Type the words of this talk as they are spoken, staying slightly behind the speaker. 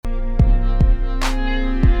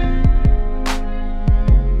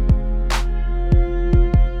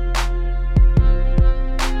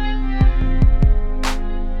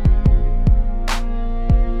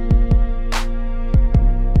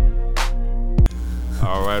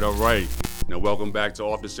All right. Now, welcome back to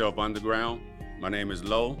Off the Shelf Underground. My name is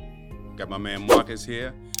Lo. Got my man Marcus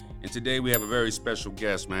here. And today we have a very special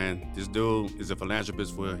guest, man. This dude is a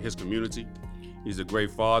philanthropist for his community. He's a great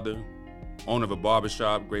father, owner of a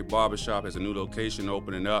barbershop, great barbershop, has a new location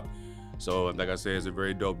opening up. So, like I said, he's a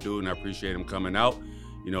very dope dude, and I appreciate him coming out.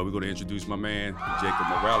 You know, we're going to introduce my man, Jacob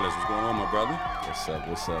Morales. What's going on, my brother? What's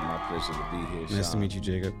up? My pleasure to be here, Sean. Nice to meet you,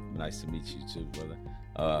 Jacob. Nice to meet you too, brother.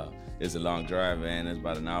 It's a long drive, man. It's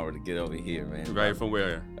about an hour to get over here, man. Right, from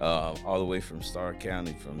where? All the way from Starr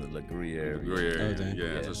County, from the LaGree area.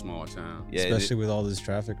 Yeah, it's a small town. Yeah, especially with all this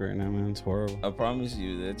traffic right now, man. It's horrible. I promise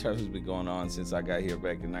you, the traffic's been going on since I got here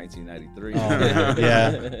back in 1993.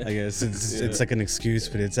 Yeah, I guess it's like an excuse,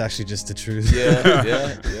 but it's actually just the truth.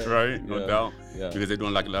 Yeah. Right, no doubt. Yeah. Because they're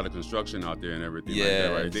doing like a lot of construction out there and everything like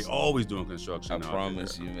that, right? They always doing construction out there. I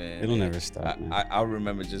promise you, man. It'll never stop, man. I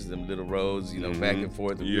remember just them little roads, back and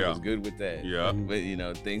forth. And we was good with that. Yeah. But,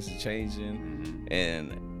 things are changing.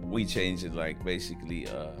 And we change it, like, basically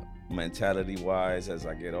mentality-wise as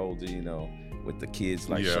I get older, with the kids,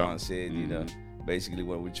 like Sean said, basically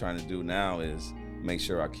what we're trying to do now is make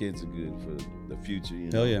sure our kids are good for the future.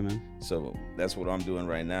 Hell yeah, man. So that's what I'm doing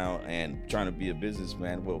right now, and trying to be a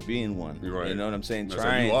businessman, well, being one. Right. You know what I'm saying?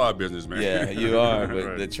 Trying. You are a businessman. Yeah, you are. But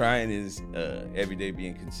right. The trying is every day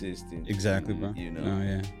being consistent. Exactly, bro. Oh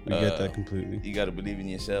yeah, we get that completely. You got to believe in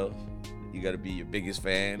yourself. You got to be your biggest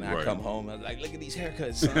fan. Right. I come home, I was like, look at these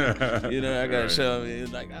haircuts, son. I got to show them.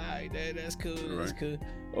 It's like, all right, Dad, that's cool. That's cool.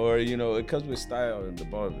 Or, it comes with style in the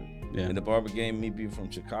barber. Yeah. In the barber game, me being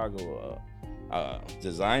from Chicago,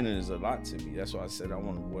 designing is a lot to me. That's why I said I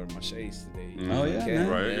want to wear my shades today. Oh yeah, man.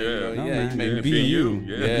 Right, You make me be feel you.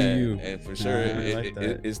 Yeah, be you. And for sure,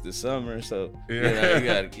 it's the summer, so you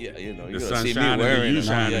got you the gonna sun see me shining, wearing you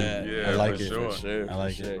them. shining. Yeah, I like for it. Sure. For sure. I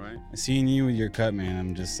like for it. sure. Right? Seeing you with your cut, man,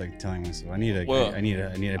 I'm just like telling myself I need a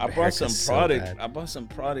I bought some so product. bad. I bought some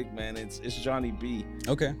product, man. It's Johnny B.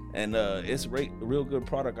 Okay. And it's real good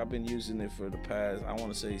product. I've been using it for the past, I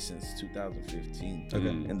want to say, since 2015. Okay.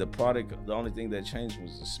 And the product, the only thing that changed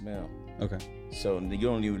was the smell. Okay. So you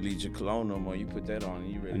don't even need your cologne no more. You put that on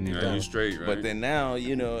and you ready to Yeah, go. you straight, right? But then now,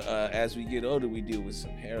 as we get older, we deal with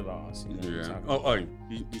some hair loss. You trying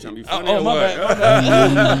to be funny? Oh, my bad.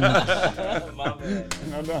 My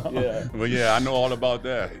bad. Yeah. Well, yeah, I know all about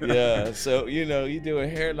that. Yeah. So, you deal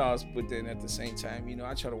with hair loss, but then at the same time,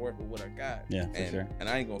 I try to work with what I got. Yeah, for sure. And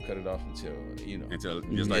I ain't going to cut it off until, Until,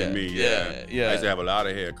 just like me, yeah. I used to have a lot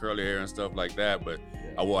of hair, curly hair and stuff like that, but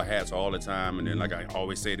I wore hats all the time. And then, like I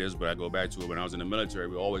always say this, but I go back to it. When I was in the military,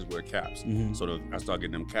 we always wear caps. So I started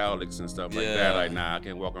getting them cowlicks and stuff like that. Like, nah, I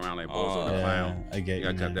can't walk around like Bozo the Clown. I get you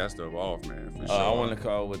gotta cut that stuff off, man, for sure. I want to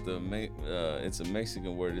call it it's a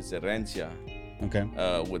Mexican word. It's herencia. Okay.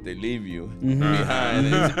 What they leave you behind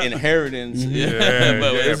is inheritance. But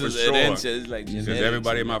it's for sure. Herencia. It's like because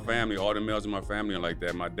everybody in my family, all the males in my family are like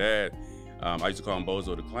that. My dad, I used to call him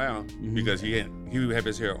Bozo the Clown because he would have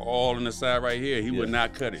his hair all on the side right here. He would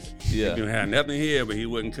not cut it. He didn't have nothing here, but he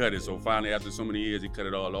wouldn't cut it. So finally, after so many years, he cut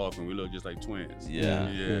it all off, and we look just like twins.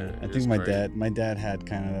 Yeah. I think my dad had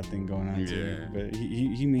kind of that thing going on too, but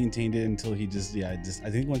he maintained it until he I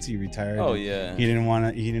think once he retired. Oh yeah. He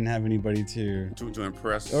didn't have anybody to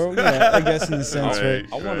impress. Oh yeah, I guess in a sense, right?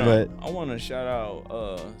 I want to shout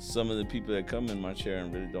out some of the people that come in my chair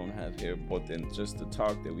and really don't have hair, but then just the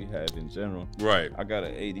talk that we have in general. Right. I got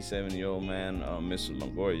an 87-year-old man, Mr.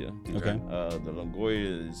 Longoria. Okay. The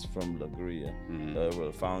Longoria is from LaGree. We're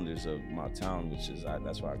the founders of my town, which is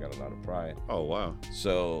that's why I got a lot of pride. Oh wow.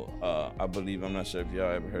 So I believe, I'm not sure if y'all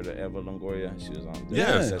ever heard of Eva Longoria. She was on.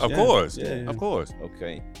 Yes, of course. Yeah. Of course.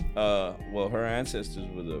 Okay. Well, her ancestors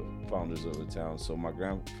were the founders of the town. So my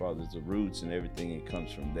grandfather's the roots and everything. It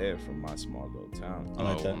comes from there, from my small little town. I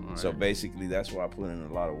like that. Right. So basically, that's why I put in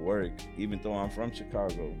a lot of work. Even though I'm from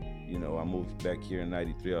Chicago, I moved back here in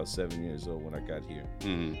 '93. I was 7 years old when I got here.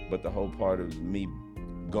 But the whole part of me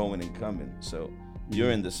going and coming. So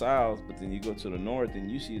you're in the South, but then you go to the North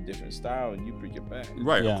and you see a different style and you bring it back.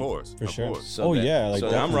 Right, of course. For sure. Course. So I'm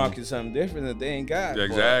definitely. rocking something different that they ain't got.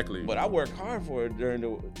 Exactly. But I work hard for it during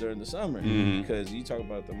the summer because you talk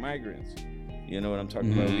about the migrants. You know what I'm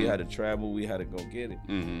talking about? We had to travel. We had to go get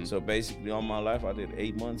it. So basically, all my life, I did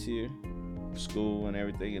 8 months here, school and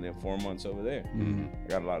everything, and then 4 months over there. I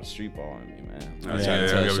got a lot of street ball in me, man.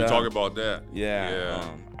 We talk about that. Yeah.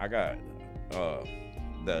 I got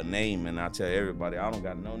the name, and I tell everybody I don't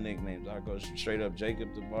got no nicknames. I go straight up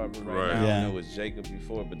Jacob the Barber right now. I know it was Jacob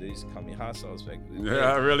before, but they used to call me Hot Sauce back then.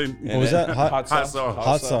 Yeah, really. What was that? Hot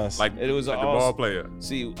sauce. Like it was like the ball player.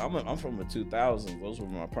 See, I'm from the 2000s. Those were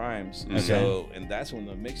my primes. Okay. So, and that's when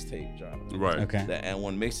the mixtape dropped. Right. Okay. And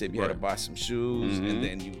one mixtape, you had to buy some shoes, and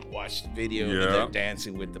then you watch the video, and they're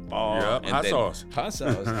dancing with the ball. Yep. And Hot sauce. Hot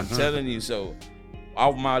sauce. I'm telling you. So,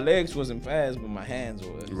 my legs wasn't fast, but my hands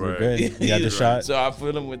was. Right. Good. You got the shot. So I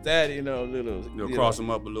feel them with that, You'll cross them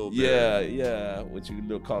up a little bit. Yeah. What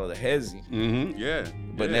you call it, a hezzy. Yeah.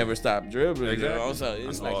 But never stop dribbling. Exactly. Also,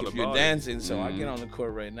 it's like if you're dancing. So I get on the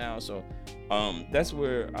court right now. So that's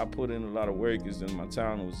where I put in a lot of work. Is in my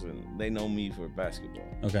town they know me for basketball.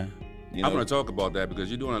 Okay. I'm going to talk about that because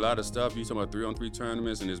you're doing a lot of stuff. You're talking about 3-on-3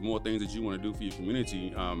 tournaments, and there's more things that you want to do for your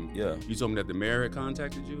community. You told me that the mayor had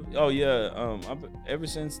contacted you? Oh, yeah. Ever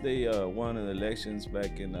since they won the elections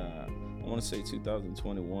back in, I want to say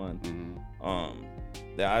 2021,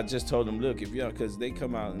 that I just told them, look, if y'all, because they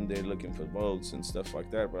come out and they're looking for votes and stuff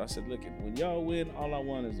like that. But I said, look, when y'all win, all I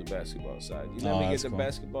want is the basketball side. You let me get the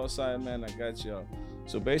basketball side, man, I got y'all.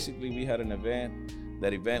 So basically, we had an event.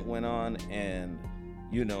 That event went on, and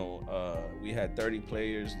we had 30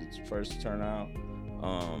 players the first turnout,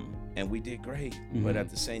 and we did great. But at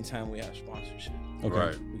the same time, we have sponsorship. Okay.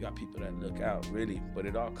 Right. We got people that look out, really. But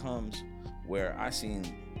it all comes where I seen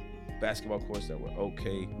basketball courts that were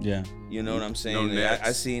okay. Yeah. You know what I'm saying?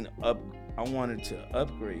 I seen I wanted to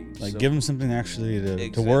upgrade. Like, give them something actually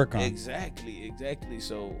to work on. Exactly.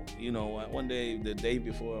 So, one day, the day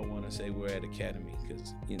before, I want to say we're at Academy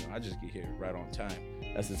because, I just get here right on time.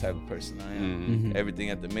 That's the type of person I am. Everything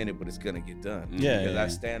at the minute, but it's going to get done. Because I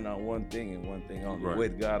stand on one thing and one thing only.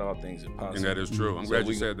 With God, all things are possible. And that is true. I'm glad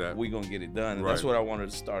you said that. We're going to get it done. And that's what I wanted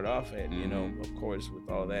to start off at, of course, with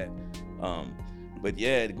all that. But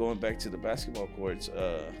yeah, going back to the basketball courts,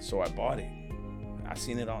 so I bought it. I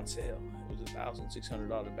seen it on sale. It was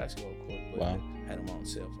 $1,600 basketball court, but I had them on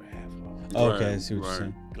sale for half off. Okay, I see what you're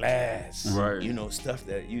saying. Glass, stuff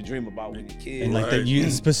that you dream about when you're a kid. And like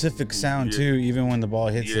that specific sound too, even when the ball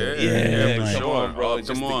hits it. Like, come on, bro.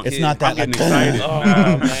 Come on. It's not that. I'm getting excited.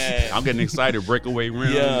 Oh, man. I'm getting excited. Breakaway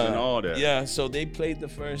rims and all that. Yeah, so they played the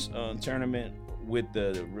first tournament with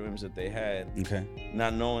the rims that they had,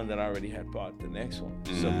 not knowing that I already had bought the next one.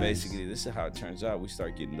 So basically, this is how it turns out. We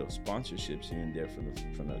start getting little sponsorships here and there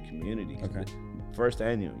from the community. Okay. First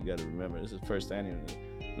annual, you got to remember, this is first annual.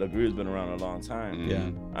 LaGrue's been around a long time. Yeah.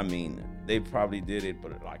 I mean, they probably did it,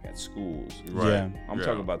 but like at schools. Right. Yeah. I'm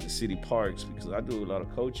talking about the city parks because I do a lot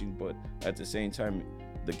of coaching, but at the same time,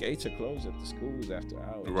 the gates are closed at the schools after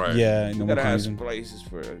hours. Right. Yeah. We gotta have some places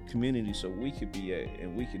for a community so we could be at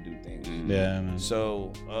and we could do things. Yeah, man.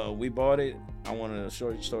 So we bought it. I wanted a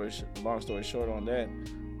long story short on that.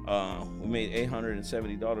 We made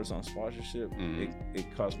 $870 on sponsorship.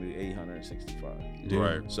 It cost me $865.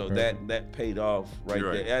 Right. So that paid off right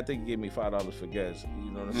there. I think it gave me $5 for gas.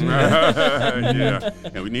 You know what I'm saying? Yeah.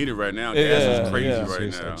 And we need it right now. Gas is crazy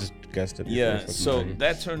right now. I just guessed it. Yeah. So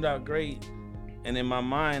that turned out great. And in my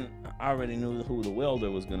mind, I already knew who the welder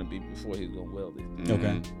was going to be before he was going to weld it.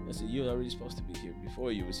 Okay. I said, you're already supposed to be here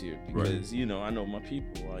before you was here because, I know my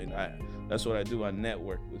people. That's what I do. I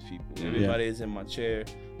network with people. Everybody is in my chair.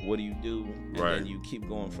 What do you do? And then you keep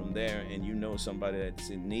going from there and somebody that's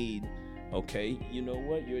in need. Okay, you know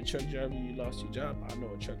what? You're a truck driver. You lost your job. I know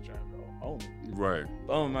a truck driver. Right.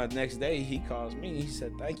 Boom, my next day, he calls me. He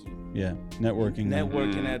said, thank you. Yeah.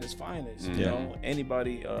 Networking at its finest. You know,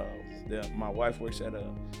 anybody, my wife works at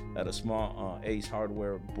a small Ace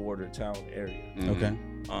Hardware border town area. Okay.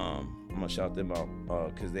 I'm gonna shout them out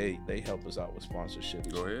because they help us out with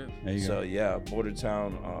sponsorships. Go ahead. There you go. Yeah, Border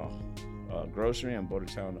Town Grocery and Border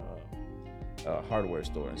Town hardware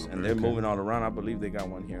stores, and they're moving all around. I believe they got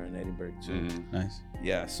one here in Edinburgh too. Nice.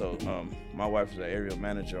 Yeah. So my wife is an area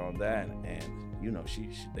manager on that, and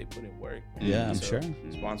they put in work. Yeah, I'm sure.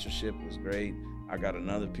 Sponsorship was great. I got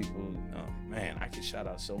another people. Man, I can shout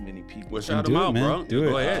out so many people. Well, shout them out, bro. Do it.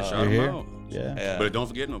 Go ahead, shout them out. Yeah. But don't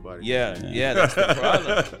forget nobody. Yeah, that's the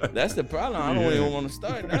problem. That's the problem. I don't even want to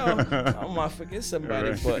start now. I might forget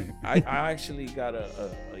somebody, but I actually got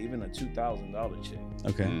even a $2,000 check.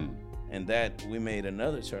 Okay. And that we made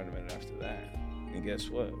another tournament after that. And guess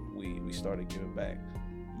what? We started giving back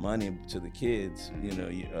money to the kids,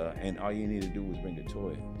 and all you need to do is bring a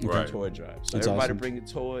toy. Right. A toy drive. So That's everybody awesome. bring a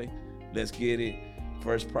toy. Let's get it.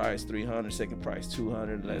 First prize $300, second prize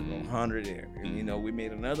 $200, let's go $100 there. And we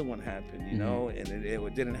made another one happen, and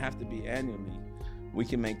it didn't have to be annually. we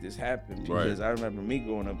can make this happen. Because I remember me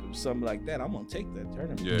growing up, it was something like that. I'm gonna take that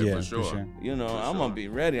tournament. Yeah, for sure. You know, I'm gonna be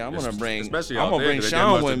ready. I'm gonna bring especially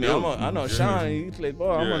Sean with me. I know Sean, you play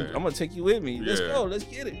ball. I'm gonna take you with me. Let's go. Let's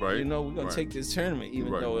get it. Right. You know, we're gonna take this tournament,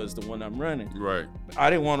 even though it's the one I'm running. Right. I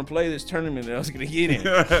didn't want to play this tournament that I was gonna get in.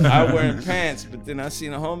 I wearing pants, but then I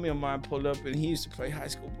seen a homie of mine pull up, and he used to play high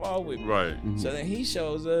school ball with me. Right. So then he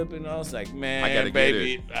shows up, and I was like, man, I gotta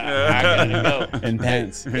baby, I gotta go. In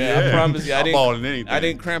pants. Yeah, I promise you, I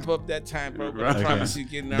didn't cramp up that time, bro. But I promise you,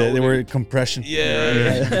 getting out. They were compression.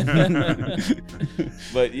 Yeah.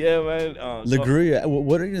 But yeah, man. La Grulla.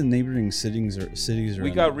 What are the neighboring cities around?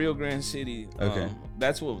 We got Rio Grande City. Okay.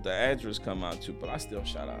 That's what the address come out to, but I still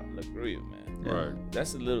shout out La Grulla, man. Right.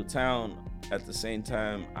 That's a little town. At the same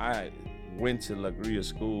time, I went to La Grulla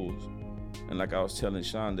schools, and like I was telling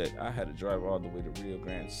Sean, that I had to drive all the way to Rio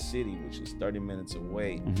Grande City, which is 30 minutes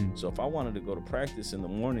away. Mm-hmm. So if I wanted to go to practice in the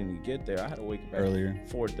morning to get there, I had to wake up earlier,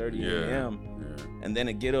 4:30 a.m. And then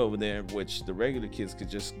to get over there, which the regular kids could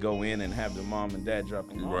just go in and have their mom and dad drop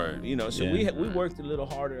them off. Right. You know, so we worked a little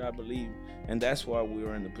harder, I believe, and that's why we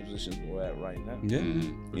are in the positions we're at right now. Yeah.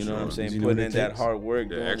 Mm-hmm. You know what I'm saying? Putting in that hard work,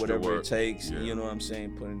 doing whatever it takes. Yeah. You know what I'm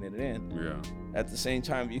saying? Putting it in. Yeah. At the same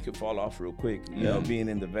time, you can fall off real quick. You know, being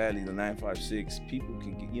in the valley, the 956, people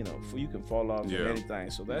can get, you can fall off from anything.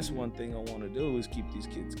 So that's one thing I want to do is keep these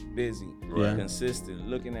kids busy, consistent,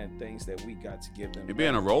 looking at things that we got to give them. And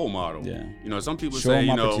being a role model. Yeah. You know, some people Show say,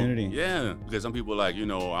 them opportunity. because some people are like, I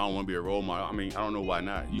don't want to be a role model. I mean, I don't know why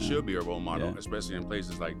not. You should be a role model, especially in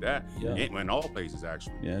places like that. Yeah. In all places,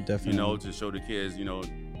 actually. Yeah, definitely. To show the kids,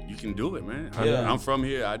 you can do it, man. I'm from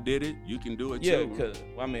here. I did it. You can do it too. Yeah, because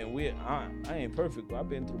I mean, I ain't perfect, but I've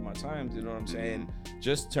been through my times. You know what I'm saying?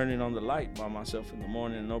 Just turning on the light by myself in the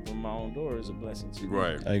morning and opening my own door is a blessing to me.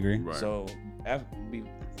 Right. I agree. Right. So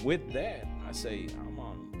with that, I say I'm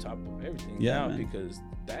on top of everything now, because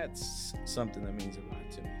that's something that means a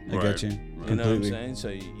lot to me. I got you. Right. You know what I'm saying?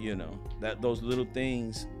 So that those little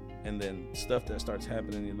things, and then stuff that starts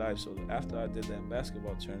happening in your life. So after I did that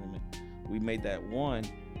basketball tournament, we made that one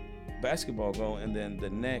basketball goal, and then the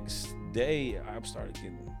next day I started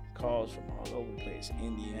getting calls from all over the place,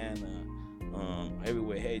 Indiana,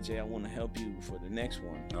 everywhere. Hey Jay, I want to help you for the next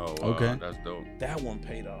one. Oh, wow. Okay. That's dope. That one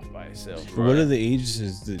paid off by itself. But what are the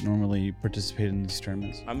ages that normally participate in these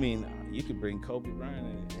tournaments? I mean, you could bring Kobe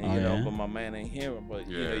Bryant in, but my man ain't here. But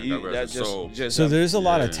that's just so there's a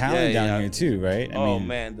lot of talent down here too, right? I mean,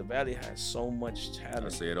 man, the Valley has so much talent. I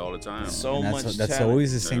say it all the time. So much talent. That's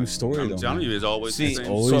always the same story, though. I'm telling you, it's always the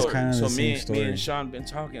same. Always kind of the same story. Me and Sean been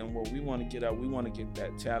talking. Well, we want to get out. We want to get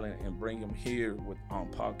that talent and bring them here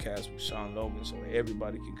on podcasts with Sean Logan, so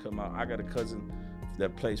everybody can come out. I got a cousin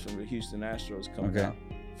that plays from the Houston Astros coming out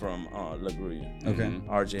from La Grulla. Okay.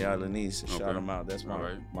 RJ Alanis, shout him out. That's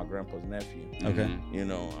my grandpa's nephew. Okay.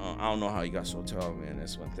 I don't know how he got so tall, man.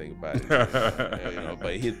 That's one thing about it.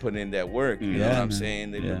 But he put in that work. You know what I'm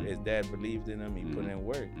saying? His dad believed in him. He put in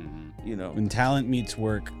work. When talent meets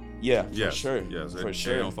work. Yeah, for sure. Yes, for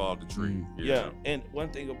sure. They don't fall off the tree. Yeah, and one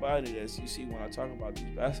thing about it is, you see, when I talk about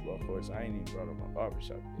these basketball courts, I ain't even brought up my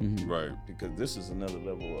barbershop. Right. Because this is another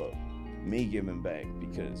level of me giving back,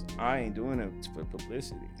 because I ain't doing it for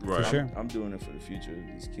publicity. Right. For sure. I'm doing it for the future of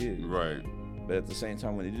these kids. Right. But at the same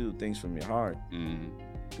time, when you do things from your heart,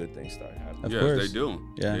 good things start happening. Of yes, course. they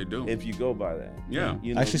do. Yeah. They do. If you go by that. Yeah.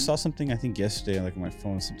 I actually saw something, I think yesterday, like on my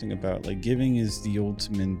phone, something about like giving is the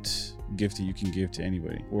ultimate gift that you can give to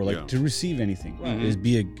anybody, or like to receive anything is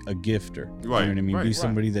be a gifter. Right. You know what I mean? Right. Be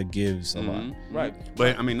somebody that gives a lot. Right.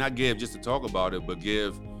 But I mean, not give just to talk about it, but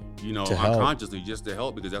give, unconsciously, just to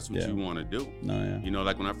help, because that's what you want to do. No, yeah.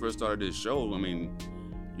 Like when I first started this show, I mean,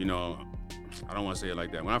 I don't want to say it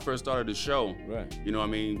like that. When I first started the show,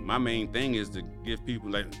 my main thing is to give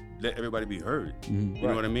people, like, let everybody be heard. You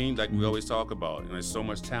know what I mean? Like we always talk about, there's so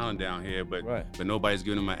much talent down here, but nobody's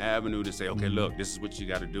giving them an avenue to say, okay, look, this is what you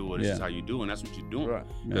got to do, or this is how you do, and that's what you're doing.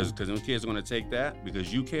 Because them kids are going to take that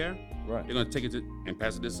because you care. They're going to take it and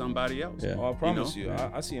pass it to somebody else. Yeah. I promise you,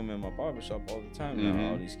 I see them in my barbershop all the time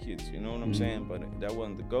now, all these kids, you know what I'm saying? But that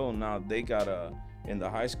wasn't the goal. Now they got in the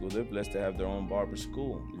high school, they're blessed to have their own barber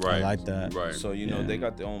school. Right. I like that. Right. So, they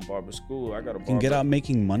got their own barber school. I got a barber. Can get out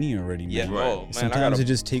making money already, man. Yeah, man. Sometimes it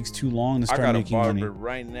just takes too long to start making money. I got a barber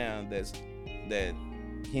right now that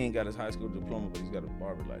he ain't got his high school diploma, but he's got a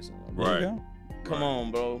barber license. Right. There you go. Come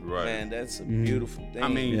on, bro. Right. Man, that's a beautiful thing. I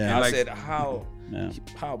mean, I said, how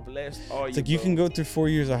blessed are you? It's like you can go through 4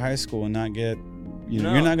 years of high school and not get, you're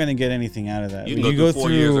not going to get anything out of that. You can go through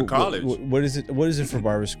 4 years of college. What is it for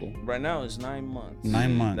barber school? Right now it's 9 months.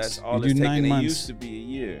 9 months. That's all you it's do taking. 9 months. It used to be a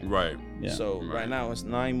year. Right. Yeah. So right now it's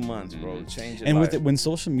 9 months, bro. Change it. And with it, when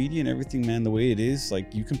social media and everything, man, the way it is,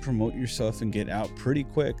 like you can promote yourself and get out pretty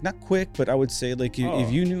quick. Not quick, but I would say like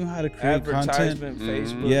if you knew how to create content,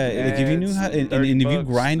 Facebook, yeah, like if you knew how, and if you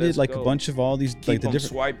grinded like a bunch of all these keep like the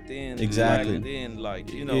different swiped in, exactly, in, like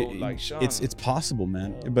like Sean. It's possible,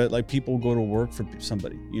 man. But like people go to work for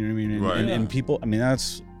somebody, you know what I mean? And, right. and people, I mean,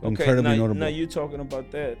 that's incredibly notable. Now you talking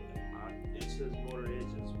about that? It says Border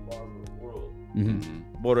Edges Barber World.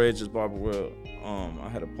 Border Edges Barber World. I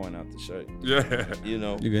had to point out the shirt. Yeah. You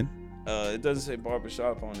know. You good? It doesn't say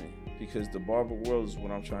barbershop on it because the barber world is what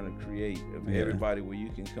I'm trying to create of everybody where you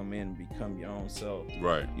can come in and become your own self.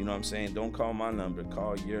 Right. You know what I'm saying? Don't call my number,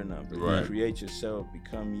 call your number. Right. Create yourself,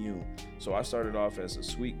 become you. So I started off as a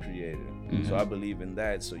suite creator. So I believe in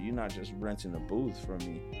that. So you're not just renting a booth from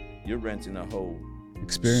me, you're renting a whole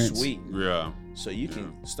experience. Suite. Yeah. So you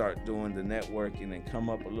can start doing the networking and come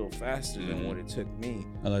up a little faster than what it took me.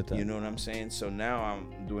 I like that. You know what I'm saying? So now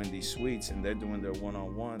I'm doing these suites and they're doing their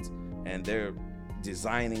one-on-ones and they're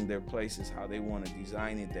designing their places how they want to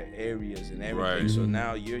design it, their areas and everything. Right. So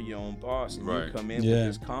now you're your own boss and you come in with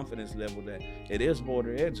this confidence level that it is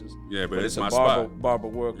Border Edges. Yeah, but it's a my barber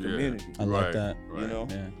world community. I like that. You know?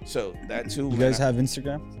 So that too. You guys have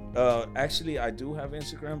Instagram? Actually, I do have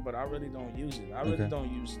Instagram, but I really don't use it. I really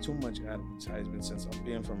don't use too much advertisement since I'm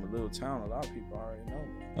being from a little town. A lot of people already know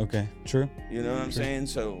me. Okay, true. You know what I'm saying?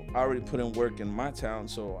 So I already put in work in my town,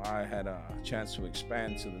 so I had a chance to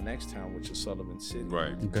expand to the next town, which is Sullivan City.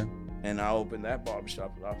 Right. Okay. And I opened that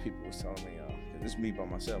barbershop. A lot of people was telling me, it's me by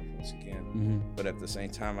myself once again. But at the same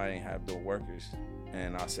time, I didn't have no workers.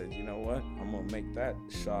 And I said, you know what? I'm going to make that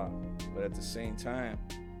shop. But at the same time,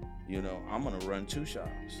 you know, I'm going to run 2 shops.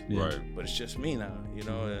 Right. But it's just me now, you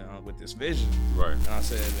know, with this vision. Right. And I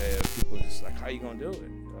said, people just like, how you going to do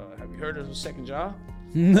it? Have you heard of a second job?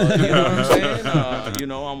 You know what I'm saying? You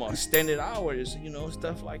know, I'm on extended hours, you know,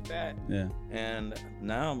 stuff like that. Yeah. And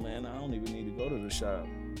now, man, I don't even need to go to the shop.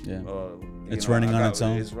 Yeah. It's running on its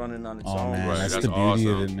own. It's running on its own. own. Man, Right. that's That's the beauty awesome.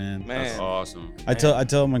 of it, man. That's awesome. I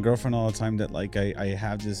tell my girlfriend all the time that like I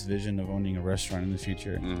have this vision of owning a restaurant in the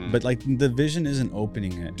future, but like the vision isn't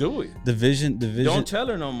opening it. Do it. The vision. Don't tell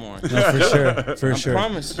her no more. No, for sure. I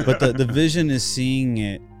promise. But the vision is seeing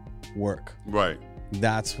it work. Right.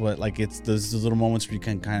 That's what, like, it's those little moments where you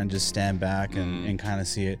can kind of just stand back and kind of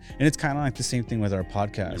see it. And it's kind of like the same thing with our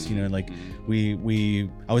podcast, you know, like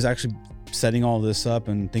I was actually setting all this up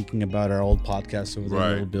and thinking about our old podcast over there in the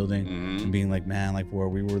little building and being like, man, like where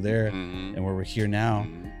we were there and where we're here now.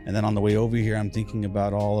 And then on the way over here, I'm thinking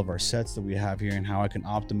about all of our sets that we have here and how I can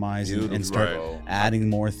optimize and start adding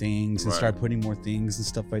more things and start putting more things and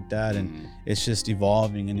stuff like that. And it's just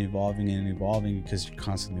evolving and evolving and evolving because you're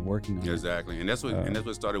constantly working on it. Exactly. And that's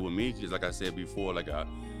what started with me, because like I said before, like a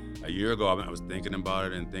year ago, I was thinking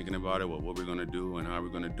about it, well, what we're going to do and how we're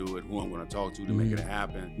going to do it, who I'm going to talk to make it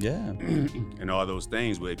happen. Yeah. And all those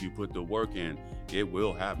things, but if you put the work in, it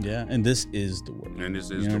will happen. Yeah, and this is the work. And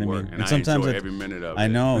this is the work. And I sometimes enjoy every minute of it. I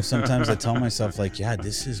know. Sometimes I tell myself, like, yeah,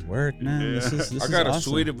 this is work, man. This is I got a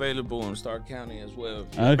awesome. suite available in Stark County as well.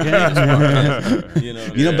 Okay. You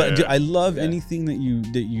know, but dude, I love anything that you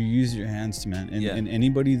use your hands to, man. And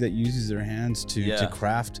anybody that uses their hands to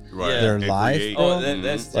craft their life, bro.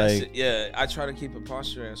 That's it. Yeah, I try to keep a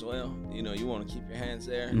posture as well. You know, you want to keep your hands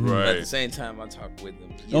there. Right. But at the same time, I talk with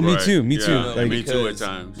them. Me too. Me too. Yeah, Like, me too at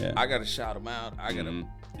times. Yeah. I gotta shout them out. I gotta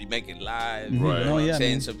make it live. Right. You know what I'm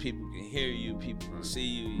saying? Man. So people can hear you, people can see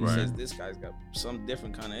you. He Right. says this guy's got some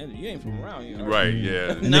different kind of energy. You ain't from around here. Right,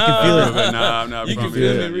 yeah. And they can feel it. Nah, I'm not You from can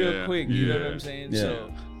feel here. it real Yeah. quick. You know what I'm saying? Yeah.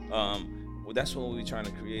 So, well, that's what we're trying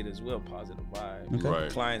to create as well, positive vibes. Okay.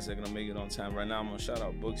 Right. Clients that are gonna make it on time. Right now, I'm gonna shout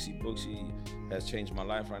out Booksy. Booksy has changed my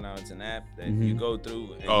life. Right now, it's an app that you go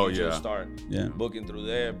through and you just start booking through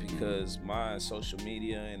there because my social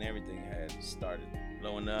media and everything had started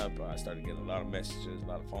blowing up. I started getting a lot of messages, a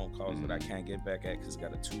lot of phone calls that I can't get back at because I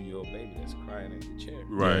got a 2-year-old baby that's crying in the chair.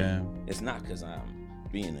 Right. Yeah. It's not because I'm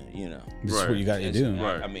being a, you know. This is what you got to do.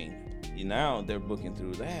 Right. I mean, now they're booking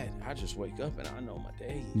through that. I just wake up and I know my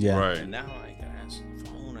day. Yeah. Right. And now I ain't gotta answer the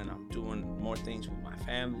phone, and I'm doing more things with my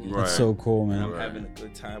family. Right. That's so cool, And man. I'm having a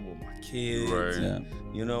good time with my kids. Right. Yeah.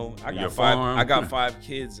 You know, I Your got 5. farm. I got 5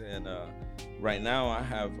 kids, and right now I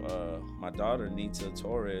have my daughter Nita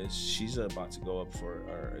Torres. She's about to go up for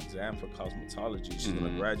her exam for cosmetology. She's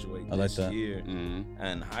gonna graduate this year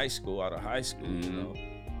and high school, out of high school. You know.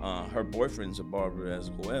 Her boyfriend's a barber as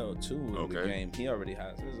well too in the game. He already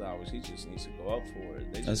has his hours. He just needs to go up for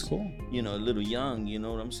it. That's cool. You know, a little young. You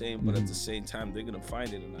know what I'm saying? But at the same time, they're gonna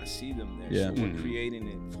find it, and I see them there. Yeah. So we're creating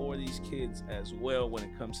it for these kids as well when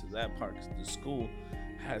it comes to that part. 'Cause the school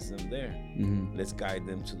has them there. Let's guide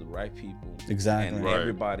them to the right people. Exactly. And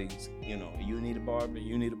everybody's, you know, you need a barber,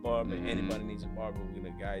 anybody needs a barber, we're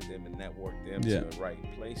gonna guide them and network them to the right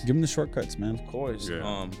place. Give them the shortcuts, man. Of course.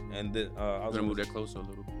 Yeah. And then I was gonna move that closer a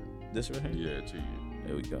little bit. This right here? Yeah, to you.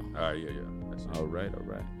 There we go. All right, yeah. That's it. All right.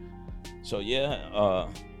 So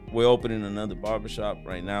we're opening another barbershop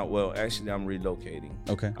right now. Well, actually, I'm relocating.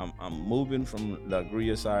 Okay. I'm moving from La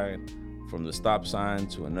Grilla side, from the stop sign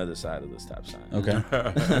to another side of the stop sign. Okay.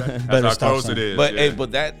 That's Better how stop close sign. it is. But yeah. hey,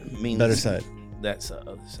 but that means Better side. That's the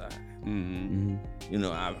other side. You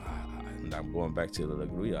know, I'm going back to La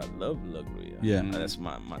Grilla. I love La Grilla. Yeah. That's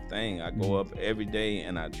my thing. I go up every day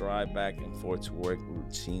and I drive back and forth to work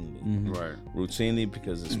routinely. Right. Routinely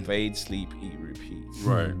because it's fade, sleep, eat, repeat.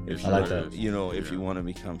 Right. If I like that. You know, if you want to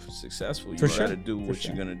become successful, you For got sure. to do what For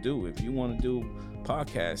you're sure. gonna do. If you want to do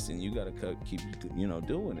podcasting, you got to keep, you know,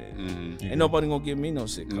 doing it. Mm-hmm. Ain't nobody gonna give me no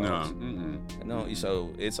sick calls. No. You know,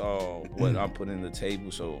 so it's all what I'm putting in the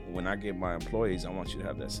table. So when I get my employees, I want you to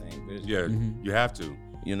have that same vision. Yeah, you have to.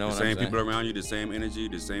 You know, The what same I'm saying? people around you, the same energy,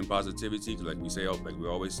 the same positivity. 'Cause like we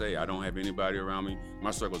always say, I don't have anybody around me.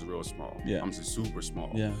 My circle's real small. Yeah. I'm just super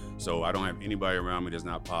small. Yeah. So I don't have anybody around me that's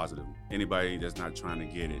not positive. Anybody that's not trying to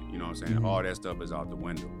get it. You know what I'm saying? All that stuff is out the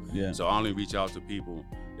window. Yeah. So I only reach out to people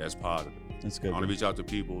that's positive. That's I good. only reach out to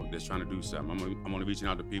people that's trying to do something. I'm only reaching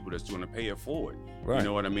out to people that's trying to pay it forward. Right. You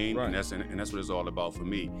know what I mean? Right. And that's what it's all about for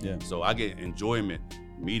me. Yeah. So I get enjoyment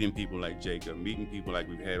meeting people like Jacob, meeting people like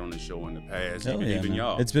we've had on the show in the past, Hell yeah, even man.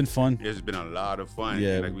 y'all. It's been fun. It's been a lot of fun.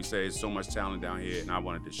 Yeah. And like we say, it's so much talent down here, and I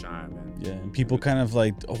wanted to shine, man. Yeah. And people kind of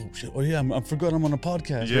like, oh shit, oh yeah, I forgot I'm on a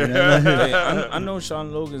podcast. Yeah. Right now. Hey, I know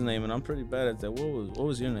Sean Logan's name, and I'm pretty bad at that. What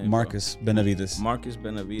was your name? bro? Marcus Benavides. Marcus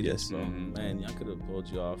Benavides. Yes. Bro. Man, I could have pulled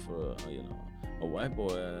you off for you know, a white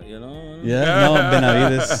boy. You know. Yeah, no,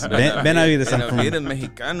 Benavides. Benavides. I'm Benavides, from,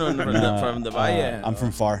 Mexicano from the Valle. I'm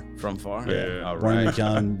from Far. From Far. Yeah. All Born in right.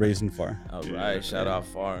 McAllen, raised in Far. All right. Shout out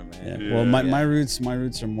Far, man. Yeah. Well, my roots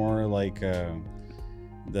are more like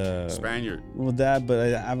the Spaniard. Well, that, but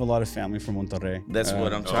I have a lot of family from Monterrey. That's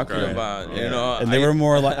what I'm talking Okay. about. Okay. You know, And they were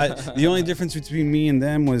more like the only difference between me and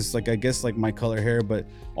them was like I guess like my color hair, but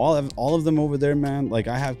all of them over there, man. Like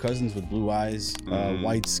I have cousins with blue eyes,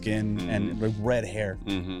 white skin, and like red hair.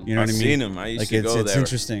 You know what I mean? I've seen them. I used Like to go it's there.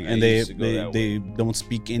 interesting, I and used to go that they way. don't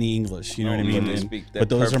speak any English. You know what I Oh, mean? but they speak that But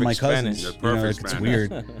those are my perfect cousins. Spanish. The You know, perfect it's Spanish.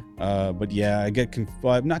 weird. But yeah, I get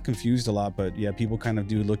well, I'm not confused a lot, but yeah, people kind of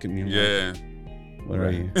do look at me. Like, Yeah. what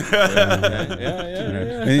are you?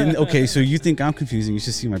 Yeah. And, okay, so you think I'm confusing? You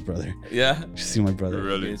should see my brother. Yeah. You should see my brother.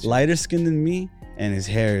 Really? Lighter skinned than me, and his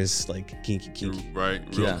hair is like kinky. Right.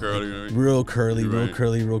 Real Yeah. curly. Right? Real curly,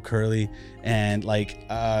 Right. real curly, and like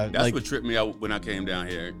That's like what tripped me out when I came down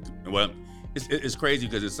here. Well, it's crazy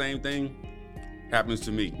because the same thing happens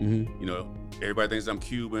to me. You know, everybody thinks I'm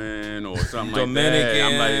Cuban or something like that. Dominican.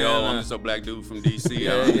 I'm like, yo, I'm just a black dude from DC.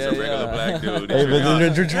 Yeah, I'm just yeah, a regular yeah. black dude. Hey,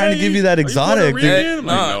 but they're trying to give you that are you exotic. Puerto They- Rican? I'm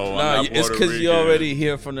like, no, I'm not it's Puerto because you're Rican. already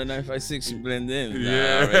here from the 956. You blend in. Yeah.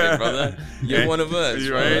 Nah, already, brother. You're And- one of us,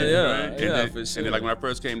 You're brother. right. Yeah, right. yeah, and then, for sure. And then, like when I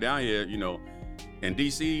first came down here, you know, in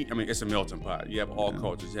DC, I mean, it's a melting pot. You have all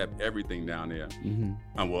cultures. You have everything down there.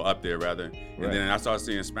 Well, up there rather. And Right. then I started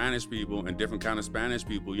seeing Spanish people and different kind of Spanish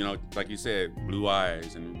people. You know, like you said, blue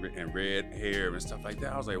eyes and red hair and stuff like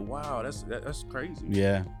that. I was like, wow, that's crazy.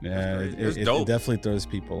 Yeah, crazy. It's it dope. definitely throws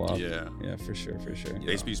people off. Yeah. Yeah, for sure.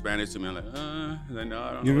 They speak Spanish to me. I'm like, like, no,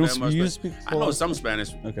 I don't You know don't that much. you but speak I know some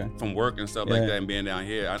Spanish Okay. from work and stuff Yeah. like that, and being down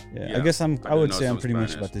here. Yeah, I guess I do would know say I'm some pretty much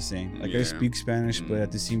Spanish. about the same. Like Yeah. I speak Spanish, but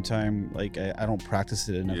at the same time, like I don't practice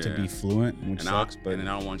it enough to Yeah. be fluent, which And sucks. But I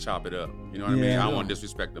don't want to chop it up. You know what I mean? Yeah. I don't want to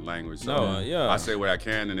disrespect the language. So No, yeah. I say what I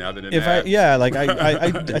can, and other than if that, I think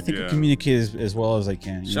I Yeah. communicate as well as I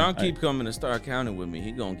can. you Sean know, keep coming to Star County with me.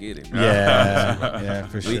 He gonna get it. yeah,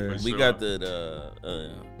 for We, sure. we got the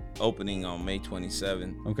opening on May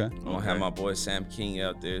 27th. Okay. I'm gonna have my boy Sam King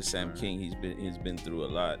out there. Sam King, he's been through a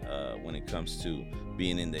lot when it comes to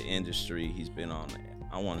being in the industry. He's been on,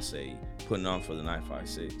 I want to say, putting on for the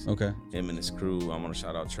 956. Okay. Him and his crew. I want to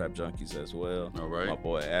shout out Trap Junkies as well. All right. My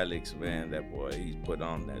boy Alex, man, that boy, he's put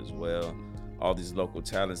on as well. All these local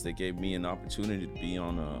talents, they gave me an opportunity to be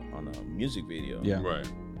on a music video. Yeah. right,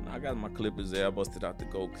 And I got my clippers there. I busted out the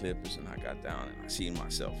gold clippers and I got down and I seen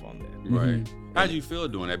myself on there. right. How do you feel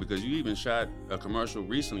doing that? Because you even shot a commercial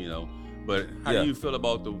recently, though. But how Yeah. do you feel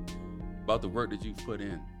about the work that you've put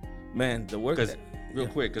in? Man, the work Because that, real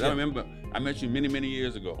quick, because I remember I met you many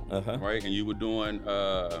years ago, right? And you were doing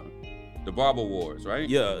the Barber Wars, right?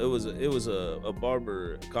 yeah, it was a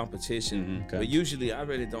barber competition. Okay. But usually I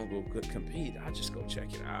really don't go compete. I just go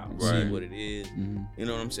check it out, Right. see what it is. You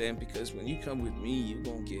know what I'm saying? Because when you come with me, you're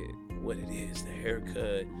gonna get what it is, the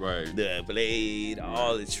haircut, Right. the blade,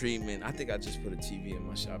 all the treatment. I think I just put a TV in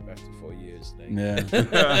my shop after 4 years. Like,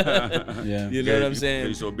 Yeah. You know what I'm saying?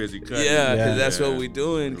 You're so busy cutting. Yeah, because Yeah. that's what we're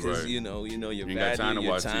doing. Because Right. you know your You ain't got time value, to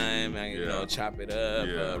your watch time, TV. and Yeah. chop it up.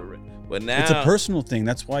 Yeah. But now It's a personal thing.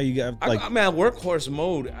 That's why you got like I'm at workhorse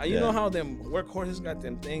mode. You Yeah. know how them workhorses got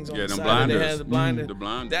them things on Yeah, the them side of their blinders. head, the blinder. The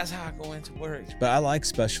blind. That's how I go into work. But I like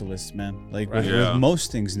specialists, man. Like Right. with Yeah.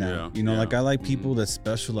 most things now, Yeah. you know, Yeah. like I like people that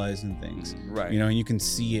specialize in things, Right. you know, and you can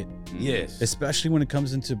see it, Yes. especially when it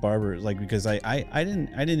comes into barber. Like because I didn't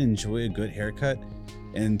enjoy a good haircut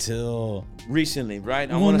until Recently, right?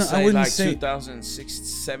 I Well, want to no, I say wouldn't like say- 2006,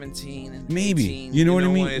 17, and Maybe. 18, You know what I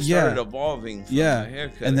mean? When it started Yeah. evolving from yeah, a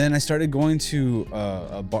haircut. and then I started going to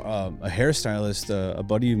a hairstylist, a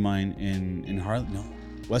buddy of mine in Harlem, no,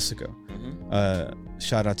 Westico.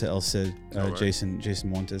 Shout out to El Cid, Alright. Jason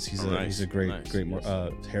Montes. He's Nice, a great nice, yes.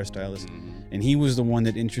 hairstylist, and he was the one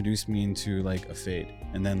that introduced me into like a fade,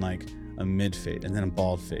 and then like a mid fade, and then a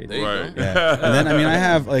bald fade. There you Right. go. Yeah, and then I mean I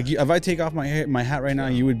have like if I take off my hat right now,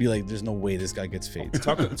 you would be like, "There's no way this guy gets fades."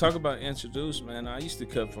 Talk about introduce, man. I used to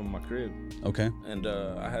cut from my crib, Okay. and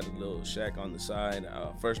I had a little shack on the side.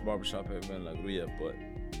 First barbershop ever in La Grulla, but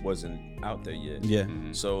wasn't out there yet. Yeah.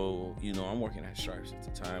 So I'm working at Stripes at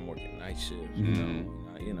the time, working night shift,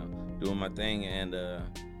 doing my thing, and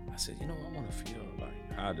I said, I want to feel like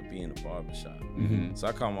how to be in a barbershop. So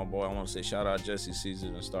I called my boy. I want to say shout out Jesse Caesar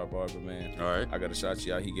and Star Barber, man. All right. I got to shout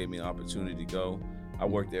you out. He gave me the opportunity to go. I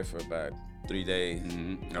worked there for about 3 days.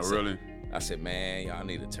 Oh, really? I said, man, y'all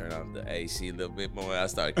need to turn off the AC a little bit more. I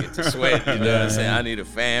started getting to sweat. You know what I'm saying? I need a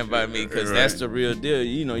fan by me because that's the real deal.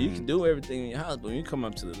 You can do everything in your house, but when you come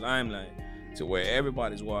up to the limelight to where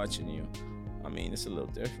everybody's watching you, I mean, it's a little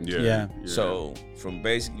different. Yeah. So from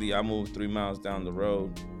basically, I moved 3 miles down the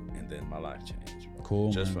road, and then my life changed. Bro.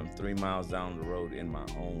 Cool. Just man. from 3 miles down the road in my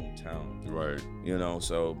own town. Right.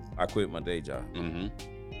 So I quit my day job.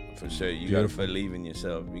 For sure. You got to believe in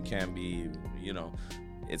yourself. You can't be,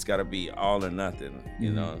 it's got to be all or nothing.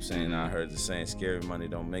 You know what I'm saying? I heard the saying, scary money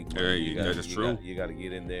don't make money. Yeah, that's true. You got to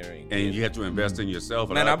get in there. And you have to invest in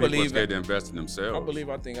yourself. A Man, lot of I people are believe scared it. to invest in themselves.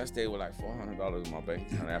 I think I stayed with like $400 in my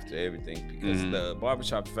bank account after everything because the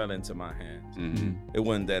barbershop fell into my hands. It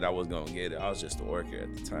wasn't that I was going to get it. I was just a worker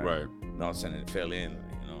at the time. Right. And all of a sudden it fell in.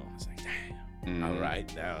 I was like, damn. All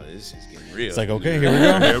right, now this is getting real. It's like, okay, here we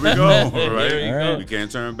go. There we go. All right. There you go. We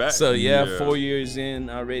can't turn back. So yeah, 4 years in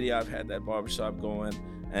already, I've had that barbershop going.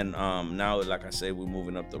 And now, like I say, we're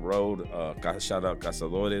moving up the road. Shout out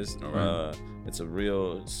Cazadores. All right. It's a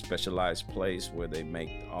real specialized place where they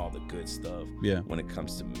make all the good stuff. Yeah. When it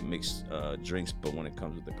comes to mixed drinks, but when it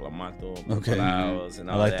comes with the clamato, Okay. flowers, and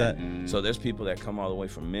all I like that. that. So there's people that come all the way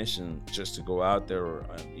from Mission just to go out there, or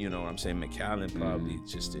you know what I'm saying, McAllen probably,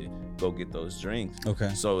 just to go get those drinks.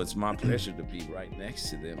 Okay. So it's my pleasure to be right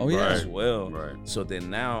next to them Oh, yeah. as well. Right. So then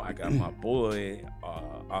now I got my boy,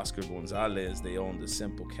 Oscar Gonzalez. They own the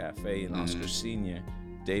Simple Cafe, and Oscar Sr.,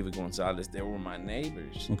 David Gonzalez. They were my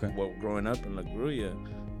neighbors. Okay. Well, growing up in La Grulla,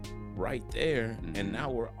 right there, and now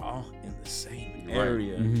we're all in the same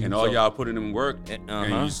area. And all y'all putting in work, and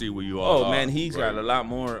you see where you all are. Oh man, he's Right. got a lot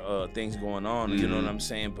more things going on. You know what I'm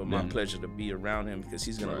saying? But my Yeah. pleasure to be around him because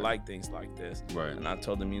he's gonna Right. like things like this. Right. And I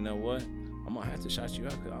told him, you know what? I'm gonna have to shout you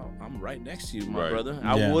out because I'm right next to you, my Right. brother.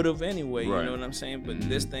 Yeah. I would have anyway. Right. You know what I'm saying? But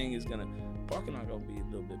this thing is gonna parking lot gonna be a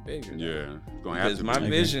little bit bigger. now. Yeah. It's gonna have Because to my be.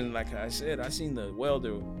 vision, like I said, I seen the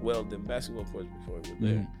Weldon basketball courts before it was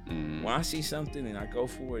there. When I see something and I go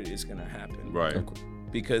for it, it's gonna happen. Right.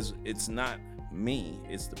 Because it's not me,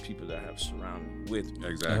 it's the people that have surrounded with me.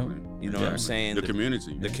 Exactly. You know what I'm saying? The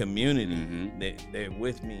community. The community, they're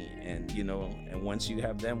with me, and and once you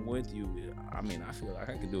have them with you, I mean, I feel like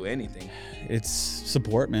I could do anything. It's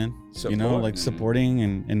support, man. Support. Like supporting,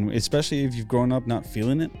 and especially if you've grown up not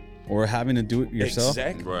feeling it or having to do it yourself.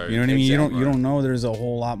 Exactly. Right. You know what I mean? You Exactly. don't know there's a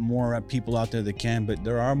whole lot more people out there that can, but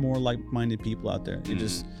there are more like-minded people out there. You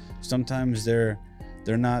just sometimes they're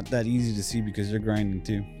not that easy to see because they're grinding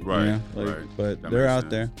too. you Right, know? Like, right. But That they're makes out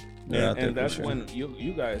sense. there. They're out there And for that's sure. when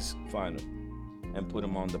you guys find them and put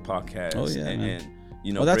them on the podcast. Oh, yeah, man.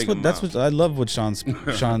 and Well, that's bring what 'em out. I love what Sean's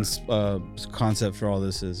concept for all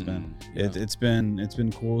this is, man. It's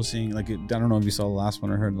been cool seeing I don't know if you saw the last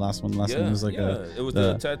one or heard the last one. Last one was like it was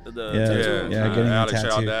the- tattoo. getting a Alex, shout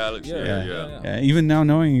out tattoo. to Alex. Yeah. yeah. Even now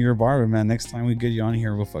knowing you're a barber, man. Next time we get you on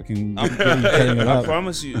here, we'll fucking get you cutting it I up.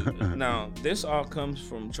 promise you. Now, this all comes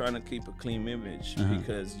from trying to keep a clean image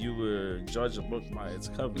because you were judge a book by its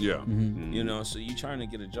cover. Yeah. You know, so you trying to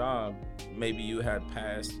get a job, maybe you had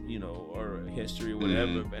past, or history or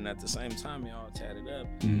whatever. And at the same time, y'all tatted up.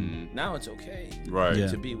 Now it's okay,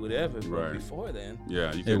 to be whatever. But before then, you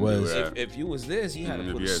it was. If you was this, you had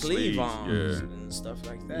to put a sleeve on and stuff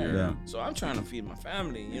like that. So I'm trying to feed my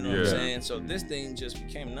family. You know what I'm saying? So this thing just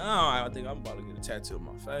became. Now I think I'm about to get a tattoo on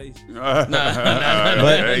my face. But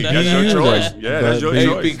that's your choice. That's your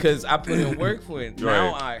choice. Because I put in work for it.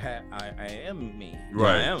 Now I am me.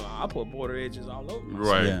 Right. I put border edges all over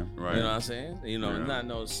myself. Right. You know what I'm saying? You know, not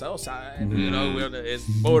no south side. You know, it's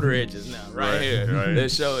border edges now, right here.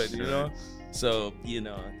 Let's show it. You know. So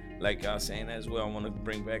like I was saying as well, I want to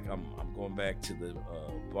bring back. I'm going back to the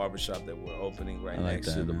barbershop that we're opening right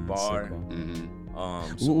next to the bar.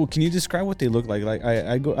 So cool. Well, can you describe what they look like? Like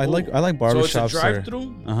I like barbershops. So it's a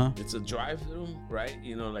drive-through. Uh-huh. It's a drive-through, right?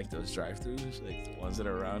 You know, like those drive-throughs, like the ones that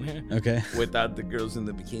are around here. Okay. Without the girls in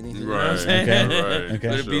the bikini. You know Right. what I'm saying? Okay.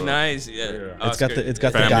 But it'd be nice. Yeah. It's got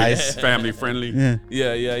the family, guys. family friendly.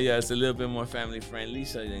 Yeah. It's a little bit more family friendly.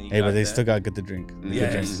 So then you but they still got to get the drink.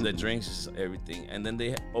 Yes, the drinks is everything. And then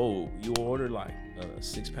you order like a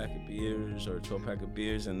 6-pack of beers or a 12-pack of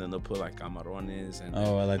beers, and then they'll put like camarones and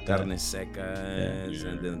I like that. carnes secas,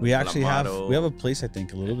 and then We actually have clamato. a place I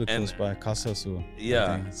think a little bit close by Casa Azul.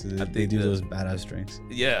 Yeah, they do those badass drinks.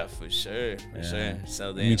 Yeah, for sure.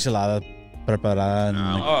 So then Michelada preparada. And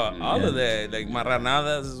all of that, like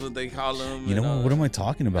marranadas is what they call them. You know what am I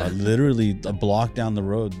talking about? Literally a block down the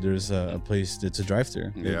road, there's a place that's a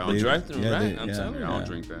drive-through. Yeah, drive-through, right? I'm telling you, I don't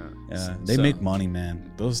drink that. Yeah, they make money,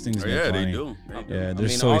 man. Those things make money. They do. Yeah, they're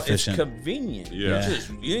so efficient. It's convenient. Yeah.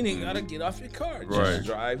 You ain't gotta get off your car. Just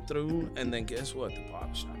drive through, and then guess what? The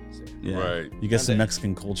barbershop is there. Yeah. Right. You get some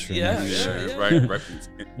Mexican culture. Yeah. Right. So Right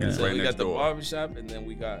we next got the door. barbershop, and then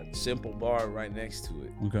we got Simple Bar right next to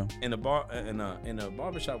it. Okay. In a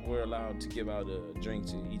barbershop, we're allowed to give out a drink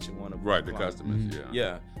to each one of The clients. customers.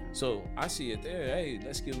 Yeah. So I see it there. Hey,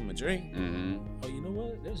 let's give them a drink. Mm-hmm. Oh, you know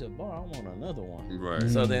what? There's a bar. I want another one. Right.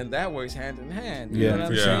 So then that works hand in hand. You know what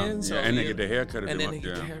I'm saying? So and they get the haircut. and then they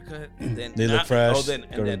get the haircut, and then They look fresh. Oh, then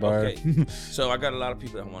go to the bar. okay. So I got a lot of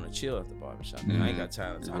people that want to chill at the barbershop. And I ain't got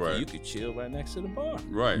time to talk. Right. You could chill right next to the bar.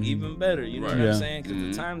 Right. Even better. You know Right. what Yeah. I'm saying? Because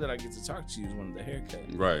the time that I get to talk to you is when the haircut.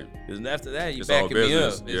 Right. Because after that, you It's all backing me up.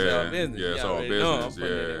 business. It's all business. Yeah, it's You all already know I'm business.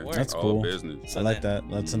 putting it in Yeah. work. That's all cool. business. I like that.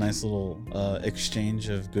 That's a nice little exchange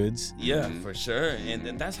of goods. Yeah, for sure. And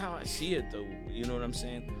then that's how I see it, though. You know what I'm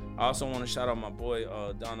saying? I also want to shout out my boy,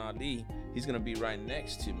 Don Ali. He's going to be right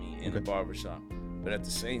next to me in the barbershop. But at the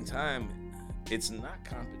same time, it's not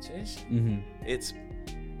competition. It's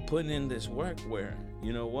putting in this work where,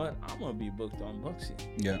 you know what? I'm going to be booked on Bucksy.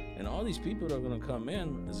 Yeah. And all these people that are going to come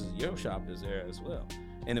in, your shop is there as well.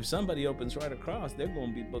 And if somebody opens right across, they're going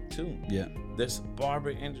to be booked too. Yeah. This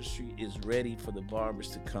barber industry is ready for the barbers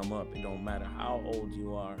to come up. It don't matter how old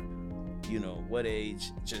you are, you know, what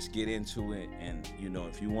age, just get into it. And, you know,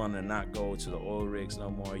 if you want to not go to the oil rigs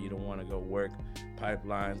no more, you don't want to go work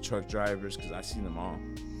pipeline, truck drivers, because I seen them all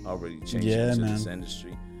already changing into this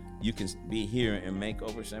industry. You can be here and make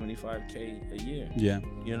over $75K a year. Yeah.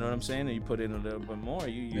 You know what I'm saying? And you put in a little bit more,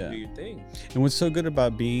 you do your thing. And what's so good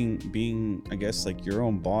about being, I guess, like your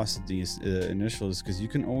own boss at these initials, because you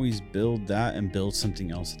can always build that and build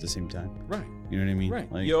something else at the same time. Right. You know what I mean?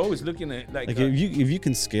 Right. Like, you're always looking at like if you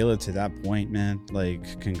can scale it to that point, man,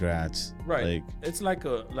 like congrats. Right. Like it's like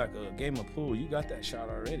a game of pool. You got that shot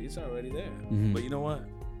already. It's already there. But you know what?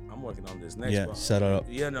 I'm working on this next ball. Set it up.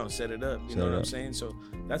 Yeah, no, set it up. You know what I'm saying? So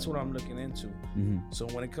that's what I'm looking into. So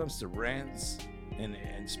when it comes to rents and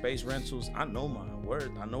space rentals, I know my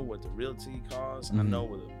worth. I know what the realty costs. I know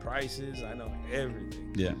what the price is. I know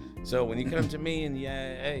everything. Yeah. So when you come to me and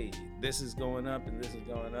hey, this is going up and this is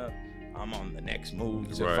going up, I'm on the next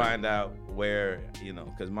move to find out where, you know,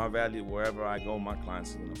 because my value, wherever I go, my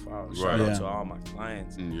clients are going to follow. Shout out to all my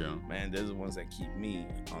clients. Man, they're the ones that keep me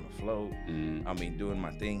on the float. I mean, doing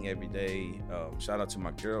my thing every day. Shout out to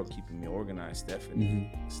my girl keeping me organized,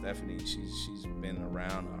 Stephanie. Stephanie, she's been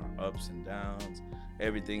around our ups and downs,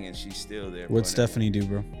 everything, and she's still there. What'd Stephanie do,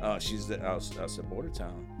 bro? She's out at Border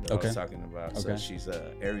Town that I was talking about. So she's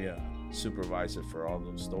an area supervisor for all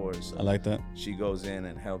those stores. So I like that. she goes in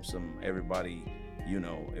and helps them. Everybody, you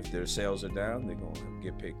know, if their sales are down, they're gonna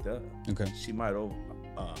get picked up. Okay. She might over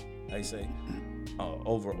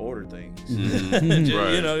order things.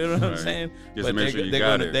 You know what I'm saying? Just but make sure you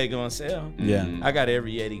got it. They're gonna sell. Yeah. I got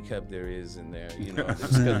every Yeti cup there is in there. You know,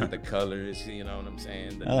 just because of the colors. You know what I'm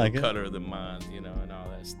saying? The color of the month. You know, and all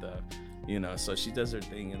that stuff. You know, so she does her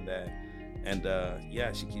thing in that. And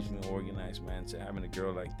she keeps me organized, man. So having a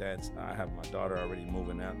girl like that, I have my daughter already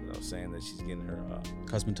moving out. I was saying that she's getting her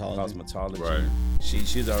cosmetology. Right.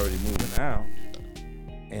 She's already moving out.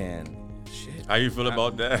 And shit. How you feel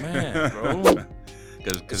about that, man, bro?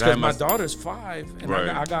 Because my daughter's 5, and Right.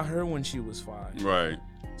 I got her when she was 5. Right.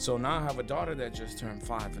 So now I have a daughter that just turned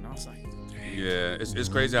 5, and I was like, Yeah, it's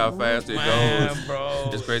crazy how fast it man, goes. bro.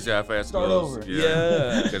 It's crazy how fast Start it goes. over.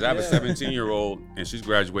 Yeah. Because I have a 17-year-old and she's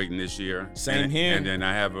graduating this year. Same and, here. And then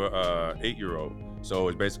I have a 8-year-old. So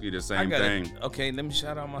it's basically the same thing. Okay, let me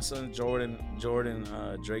shout out my son Jordan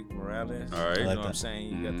Drake Morales. All right. You I know like what I'm that.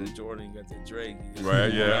 saying? You got the Jordan, you got the Drake. You got Right,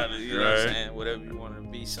 the yeah, Morales, you know what I'm right. saying? Whatever you want to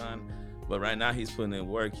be, son. But right now he's putting in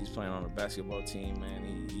work. He's playing on a basketball team,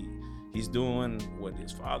 man. He's doing what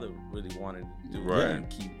his father really wanted to do. Right. And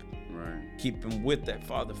keep him with that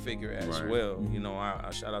father figure as Right. well. You know, I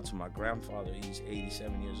shout out to my grandfather. He's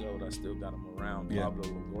 87 years old. I still got him around. Pablo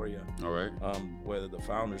Longoria. All right. Where the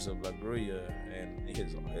founders of La Grulla and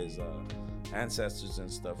his ancestors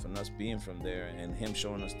and stuff, and us being from there, and him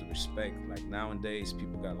showing us the respect. Like nowadays,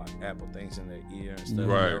 people got like Apple things in their ear and stuff.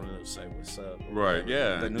 Right. They don't really say what's up. Right,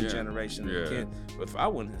 yeah, The new yeah, generation yeah. of kids. But if I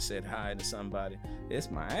wouldn't have said hi to somebody,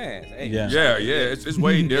 it's my ass. Hey, Yeah. Yeah. It's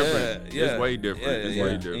way different. Yeah, It's way different. It's way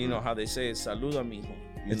And different. you know how they say it, saluda, mijo.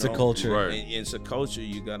 You It's know? a culture. Right. And it's a culture.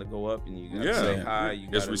 You got to go up and you got to Yeah. say hi. You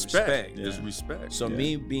got It's to respect. Yeah. It's respect. So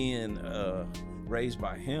me being raised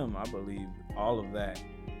by him, I believe all of that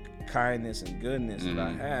kindness and goodness that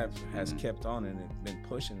I have has kept on and it's been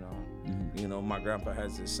pushing on. You know, my grandpa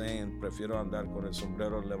has this saying, prefiero andar con el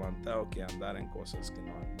sombrero levantado que andar en cosas que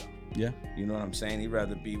no han dado. Yeah. You know what I'm saying? He'd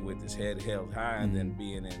rather be with his head held high than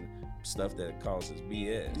being in stuff that causes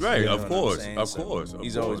BS. Right, You know of what I'm course, saying? of So course, of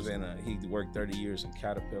he's always course. been he worked 30 years in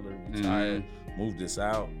Caterpillar, retired, moved us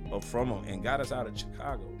out and got us out of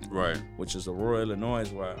Chicago. Right. Which is Aurora, Illinois,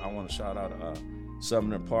 where I want to shout out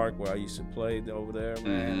Sumner Park, where I used to play over there,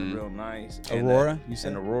 man. Real nice. And, Aurora, you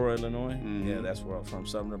said? in Aurora, Illinois. Yeah, that's where I'm from.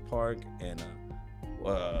 Sumner Park and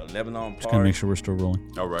Lebanon Just Park. gotta make sure we're still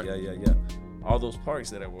rolling. All right. Yeah. All those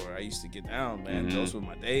parks that I used to get down, man. Those were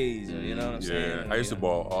my days. You know what I'm saying? Yeah, I used to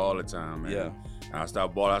ball all the time, man. Yeah. And I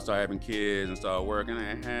stopped balling. I started having kids and started working.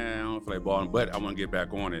 I don't feel like balling, but I want to get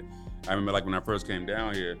back on it. I remember like when I first came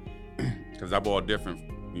down here, because I ball different,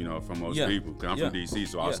 you know, from most people. Because I'm from DC,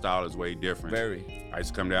 so our style is way different. Very. I used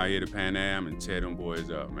to come down here to Pan Am and tear them boys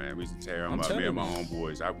up, man. We used to tear them up, me and my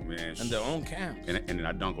homeboys. And their own camps. And then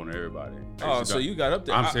I dunk on everybody. Oh, so you got up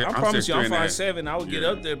there. I promise you, I'm 5'7". I would get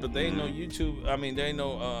up there, but they ain't no YouTube. I mean, they ain't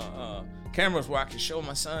no cameras where I can show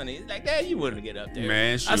my son. He's like, Dad, you wouldn't get up there.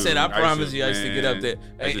 Man, I said, I promise you, I used to get up there.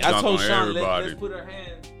 Hey, I told Sean, let's put our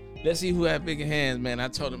hands. Let's see who had bigger hands, man. I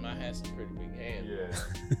told him I had some pretty big hands. Yeah.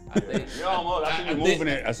 I think. I see you moving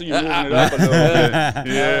it. I see you moving it up a little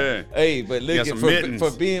bit. Yeah. Hey, but look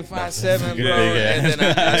for being 5'7", bro. Big And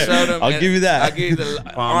then I showed him. I'll give you that. I gave you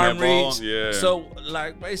the arm reach. Yeah. So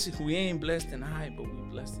like basically, we ain't blessed in height, but we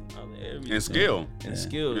blessed in other areas. And skill. And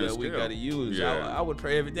skill that we got to use. Yeah. I would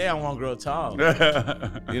pray every day I want to grow tall.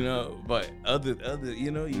 You know, but other,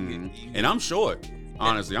 you know, you get. And I'm short.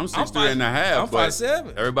 Honestly, I'm 6'3" and a half. I'm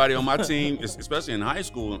 5'7". Everybody on my team, especially in high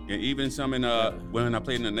school, and even some in when I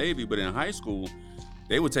played in the Navy, but in high school,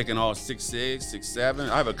 they were taking all 6'6", 6'7".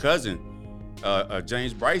 I have a cousin,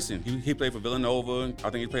 James Bryson. He played for Villanova. I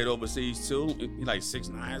think he played overseas too. He like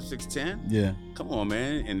 6'9", 6'10". Yeah. Come on,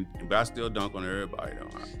 man. But I still dunk on everybody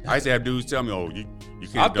though. I used to have dudes tell me, "Oh, you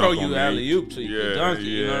can't I'll dunk throw on you me." alley-oop so you can dunk it.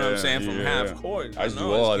 You know what I'm saying? From half court. I used to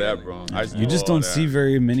do all that, bro. You just don't see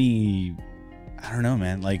very many. I don't know,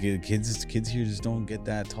 man. Like kids here just don't get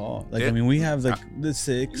that tall. Like I mean, we have like the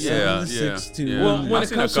 6, 6'2". Yeah. Well, when I've it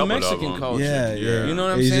seen comes a to couple of Mexican them. culture, Yeah. you know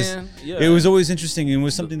what I'm It's saying? It was always interesting, and it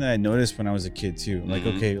was something that I noticed when I was a kid too. Like,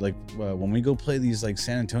 okay, like when we go play these like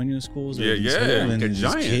San Antonio schools, or these the these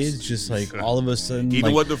Giants. kids just like all of a sudden, Even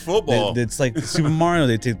like, with the football, it's like Super Mario.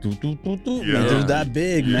 They take they're that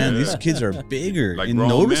big, man. These kids are bigger like and grown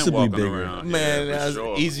men noticeably walking bigger. around. Man, Yeah, that's for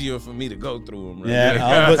sure. easier for me to go through them. Right?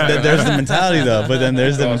 Yeah, but there's the mentality though. But then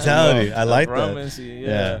there's the mentality. I like that. promise you,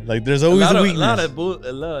 Yeah, like there's always a weakness.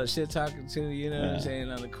 A lot of shit talking too. You know what I'm saying?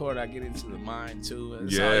 On the court, I get into the mind too.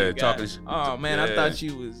 That's all Yeah, you got. talking. Oh man, I thought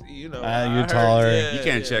you was, you're I heard, taller. You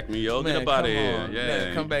can't check me, yo. Man, Get up out of come here. on. Yeah,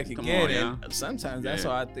 Man, come back Come again. on, yeah. And sometimes that's Yeah.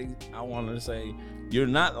 why I think I wanted to say you're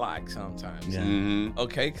not like sometimes. Yeah. Mm-hmm.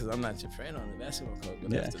 Okay, because I'm not your friend on the basketball court.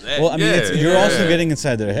 But Yeah. after that, Well, I mean, Yeah, you're yeah. also getting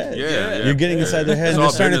inside their head. Yeah. You're getting inside their head, It's and all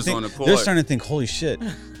they're starting to business on think. the They're court. starting to think, "Holy shit!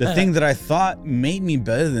 The thing that I thought made me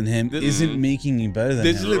better than him isn't making me better than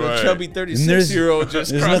this him." little Right. chubby 36-year-old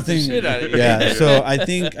just there's crossed the nothing- shit out of you. Yeah, so I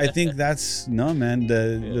think that's man.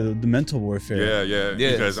 The mental warfare. Yeah.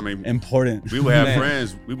 Yes. Because I mean, Important. we would have Man.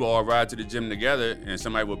 friends. We would all ride to the gym together, and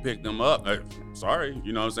somebody would pick them up. Sorry,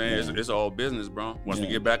 you know what I'm saying? Yeah. It's all business, bro. Once we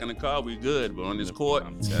Yeah. get back in the car, we good. But on this court,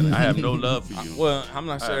 I'm telling I have no love for you. Well, I'm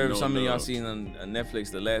not I sure have if no some of y'all love. seen on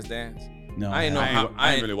Netflix The Last Dance. No, I ain't know how.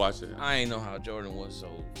 I ain't really watched it. I ain't know how Jordan was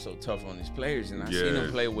so tough on his players, and I Yeah. seen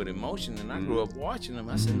him play with emotion, and I grew up watching him.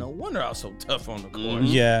 I said, no wonder I was so tough on the court.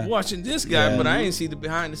 Yeah. Watching this guy, Yeah. but I ain't see the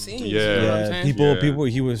behind the scenes. Yeah. You know what I'm Yeah, saying? people.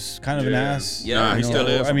 He was kind of an ass. Yeah, Nah, he you still know,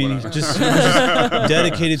 is. I mean, from he what just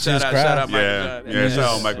dedicated to his Shout craft. out Michael Yeah, Jordan. yeah. Yeah. Shout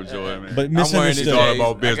out Michael Jordan, man. But I'm wearing the misunderstood. It's all J's. about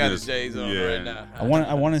I got the business. J's on Yeah. right now.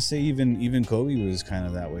 I want to say even Kobe was kind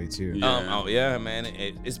of that way too. Yeah. Yeah, man.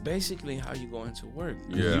 It's basically how you go into work.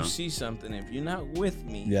 Yeah. You see something. If you're not with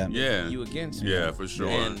me, Yeah. Yeah. you against me. Yeah, for sure.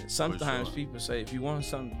 And For sometimes sure. people say, if you want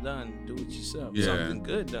something done, do it yourself. Yeah. Something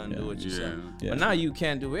good done, do it yourself. Yeah. Yeah. But now you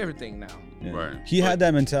can't do everything now. Yeah. Right. He had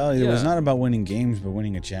that mentality. It was Yeah. not about winning games, but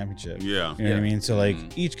winning a championship. Yeah. You know what I mean? So like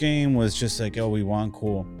Mhm. each game was just like, oh, we won,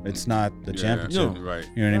 cool. It's not the championship. No. Right.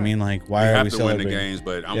 You know what I mean? Like, We why are have we to win the celebrating? games,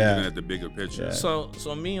 but I'm Yeah. looking at the bigger picture. Yeah. So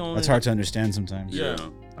me owning, That's hard to understand sometimes. Yeah.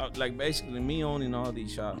 like basically me owning all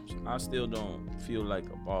these shops, I still don't feel like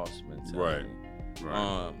a boss mentality.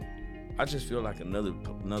 Right. I just feel like another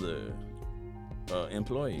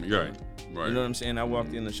employee. Right. Right. You know what I'm saying? I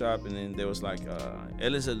walked in the shop and then there was like,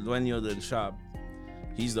 él es el dueño del shop.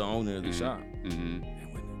 He's the owner of the shop. Mm-hmm.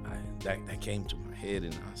 And when that came to my head,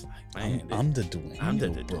 and I was like, man, I'm the dueño. I'm the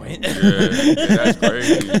bro. dueño. Yeah, that's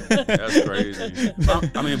crazy. That's crazy.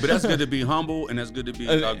 I mean, but that's good to be humble and that's good to be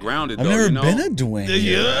grounded. I've though, never you know? been a dueño.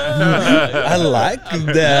 Yeah. I like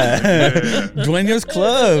that. Dueño's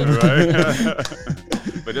Club. Right.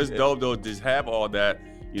 But it's dope though, just have all that,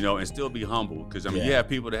 you know, and still be humble. Because I mean, you Yeah. have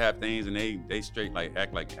people that have things and they straight like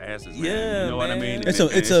act like asses. Man. Yeah, you know what I mean. man. It's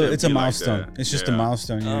And a it's shouldn't a be like milestone. that. It's just a Yeah.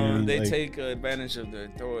 milestone. You know what I mean? They Like, take advantage of the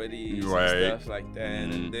authorities Right. and stuff like that,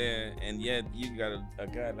 Mhm. and yet you got a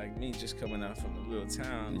guy like me just coming out from a little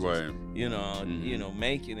town, just, Right. you know, Mhm.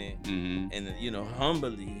 making it, Mm-hmm. and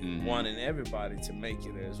humbly Mhm. wanting everybody to make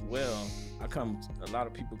it as well. A lot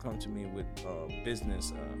of people come to me with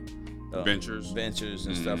business Ventures.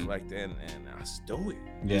 and stuff Mhm. like that, and I said, do it.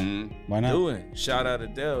 yeah. Mhm. Why not? Do it. Shout out to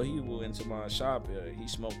Dell. He went into my shop. He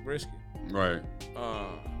smoked brisket. Right.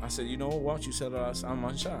 I said, you know what? Why don't you sell it outside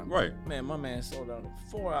my shop? Right. Man, my man sold out in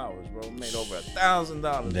 4 hours, bro. Made over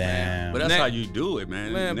 $1,000. Damn. Man. But that's how you do it,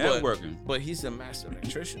 man. Man, Networking. But he's a master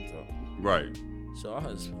electrician, though. Right. So all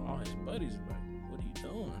his buddies are like, what are you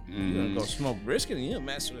doing? You Mhm. gonna go smoke brisket and you're a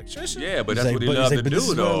master electrician? Yeah, but He's that's like, what he but he's loves like, to but do, this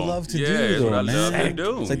is though. what I love to yeah, do, it's though, what I man. love to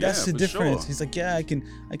do. It's like that's Yeah, the for difference. sure. He's like, yeah, I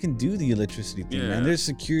can do the electricity thing, man. Yeah. There's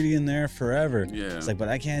security in there forever. Yeah. It's like, but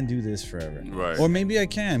I can't do this forever. Right. Or maybe I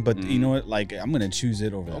can, but you Mhm. know what? Like, I'm gonna choose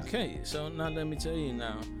it over that. Okay, so now let me tell you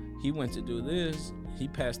now. He went to do this. He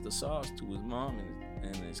passed the sauce to his mom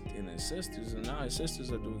and his sisters, and now his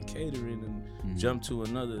sisters are doing catering and jump to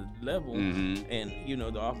another level. Mhm. And you know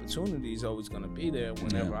the opportunity is always gonna be there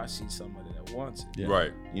whenever I see somebody that wants it. Yeah.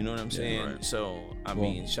 Right. You know what I'm saying? right. So I Well-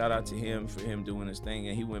 mean, shout out to him for him doing his thing,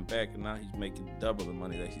 and he went back and now he's making double the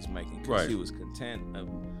money that he's making because Right. he was content of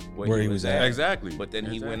Where he was at. Exactly. But then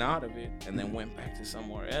he Exactly. went out of it and then went back to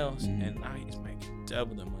somewhere else, Mhm. and now he's making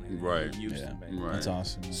double the money that Right. he used Yeah. to make. Right. That's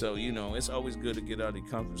awesome. man. So you know, it's always good to get out of your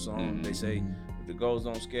comfort zone. Mhm. They say if the goals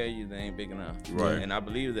don't scare you, they ain't big enough. Right. And I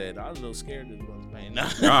believe that. I was a little scared of the man.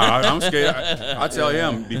 Nah, I'm scared. I tell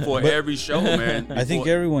him before every show, man. I think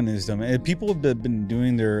before- everyone is though, man. People have been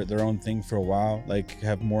doing their own thing for a while, like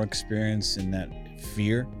have more experience in that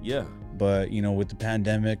fear. Yeah. But you know, with the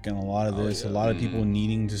pandemic and a lot of this, a lot of people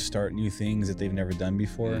needing to start new things that they've never done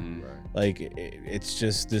before. Mhm. Like it's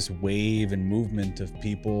just this wave and movement of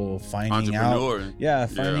people finding out, Entrepreneur.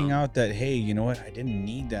 finding out that hey, you know what, I didn't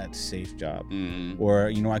need that safe job, Mhm. or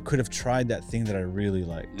you know, I could have tried that thing that I really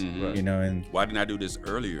liked, Mhm. you know, and Why didn't I do this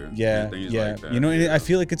earlier? yeah, And things yeah, like that. you know, and Yeah. I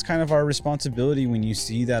feel like it's kind of our responsibility when you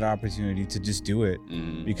see that opportunity to just do it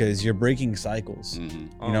Mhm. because you're breaking cycles. Mhm.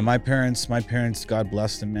 You know, my parents, God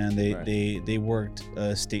bless them, man. Right. They worked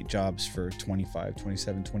state jobs for 25,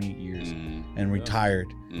 27, 28 years Mhm. and retired.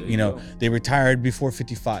 Mhm. You know, go. they retired before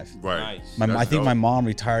 55. Right. Nice. I That's think my dope. mom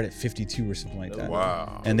retired at 52 or something like that.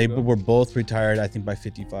 Wow. And they were both retired, I think, by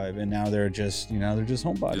 55, and now they're just, you know, they're just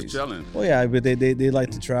homebodies. Just chilling. Well, yeah, but they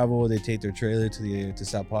like to travel. They take their trailer to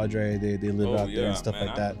South Padre. They live out there and stuff man,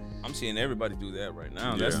 like that. I'm seeing everybody do that right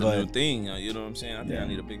now. Yeah. That's the new But- thing. You know what I'm saying? I think Yeah. I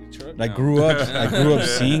need a bigger truck. I now.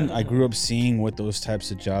 grew up seeing what those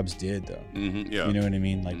types of jobs did, though. Mhm. Yeah. You know what I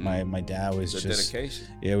mean? Like my dad was the just dedication.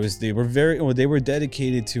 it was they were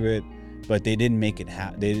dedicated to it, but they didn't make it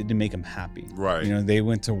they didn't make them happy. Right. You know, they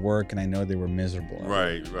went to work and I know they were miserable.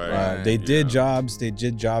 at it. Right. They did Yeah. jobs. They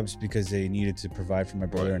did jobs because they needed to provide for my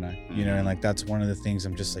brother and I. You know, and like that's one of the things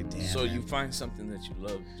I'm just like, damn. So man. you find something that you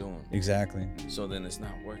love doing. exactly. So then it's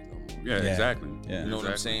not work no more. Yeah. Exactly. Yeah. You know what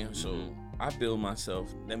I'm Exactly. saying? So I build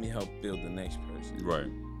myself. Let me help build the next person. Right.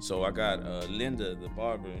 So I got Linda, the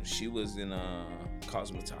barber. She was in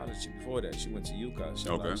cosmetology before that. She went to UConn.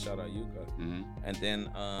 Shout out UConn. And then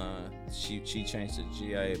she changed to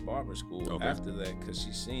GIA barber school after that because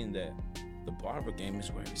she seen that the barber game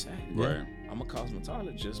is where it's at. Right. I'm a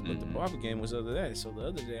cosmetologist, but the barber game was other that. So the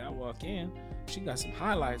other day I walk in, she got some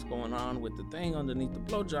highlights going on with the thing underneath the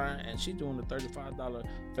blow dryer, and she doing the $35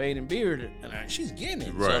 fade and beard, and she's getting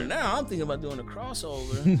it. Right. So now I'm thinking about doing a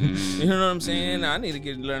crossover. You know what I'm saying? I need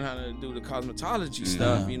to learn how to do the cosmetology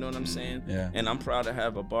stuff. You know what I'm saying? Yeah. And I'm proud to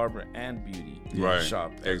have a barber and beauty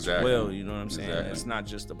shop as Exactly. well. You know what I'm saying? Exactly. It's not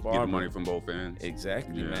just a Get barber. the money from both ends.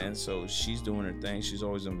 Exactly, man. So she's doing her thing. She's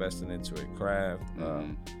always investing into her craft.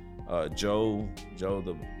 Joe,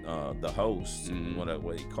 the host,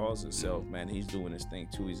 what he calls himself, man, he's doing his thing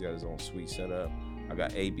too. He's got his own suite set up. I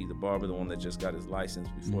got AB, the barber, the one that just got his license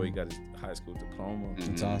before he got his high school diploma.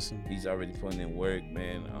 That's awesome. He's already putting in work,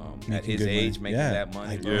 man. Making At his good age, money. making Yeah. that money.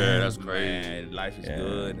 Like, bro. yeah, that's crazy. Man, life is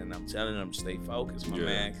good, and I'm telling him, stay focused, my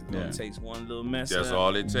man, because it only takes one little mess That's up.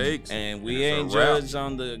 all it takes. And we it's ain't a wrap. judged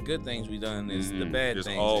on the good things we done. It's the bad It's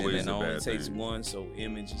things. always and the it only bad takes things. one, so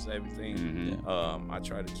image is everything. I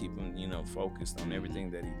try to keep him, focused on everything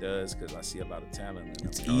that he does because I see a lot of talent in him.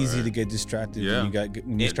 It's easy to get distracted Yeah.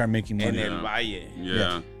 when you start making money. And then Valle.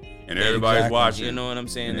 Yeah. And everybody's Exactly. watching. You know what I'm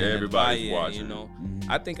saying? And then everybody's Valle, watching.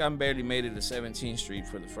 I think I barely made it to 17th Street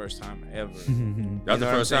for the first time ever. That's the know what I'm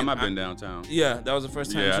first time saying? I've been downtown. Yeah, that was the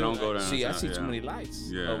first time. Yeah, I too. don't go downtown. See, I see too yeah. many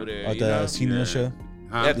lights Yeah. over there. At you know? the Cena show.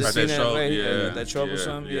 Huh? At the At scene that show? that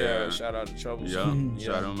Troublesome. Yeah. Shout out to Yeah. Troublesome.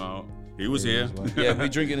 Shout him out. He was here. Yeah, we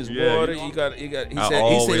drinking his Yeah, water. you know, He said he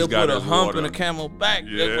always he'll got put a his hump water. in a camel back.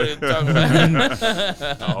 Yeah. That's what he's talking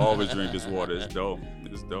about. I always drink this water. It's dope.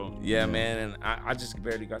 It's dope. Yeah, man, and I just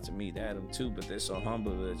barely got to meet Adam too, but they're so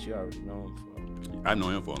humble that you already know him for. I know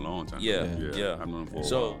him for a long time. Yeah. I've known him for a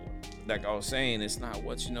So, while. like I was saying, it's not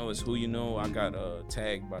what you know, it's who you know. I got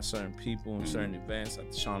tagged by certain people in certain events.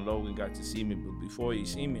 Like Sean Logan got to see me, but before he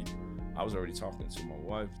see me, I was already talking to my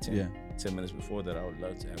wife 10 minutes before that. I would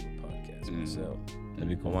love to have a podcast myself. That'd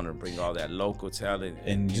be cool. I want to bring all that local talent.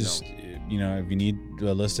 And just, if you need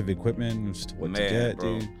a list of equipment, just what to get,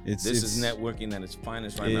 bro, dude. This is networking at its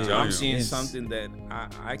finest right now. I'm seeing something that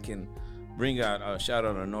I can bring out. Shout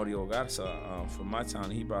out to Norio Garza from my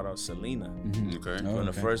town. He brought out Selena Okay. Oh, for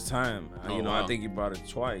the first time. wow. I think he brought it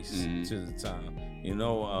twice to the town.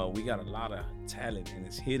 We got a lot of talent and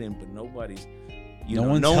it's hidden, but nobody's no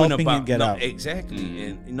one's helping it get out. Exactly,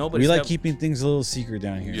 and nobody's we like keeping things a little secret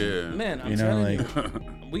down here. Yeah. Man, I'm telling you,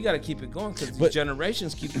 we got to keep it going because these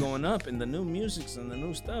generations keep going up, and the new musics and the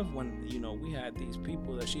new stuff. When we had these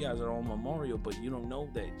people that she has her own memorial, but you don't know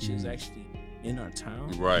that she's actually in our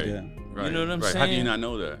town. Right. Yeah. Right. You know what I'm right. saying? How do you not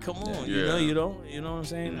know that? Come on, Yeah. you don't. You know what I'm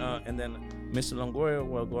saying? And then Mr. Longoria,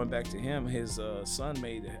 well, going back to him, his son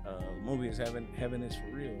made a movie. Is Heaven is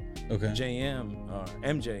for Real. Okay.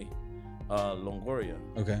 MJ Longoria.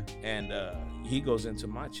 Okay. And he goes into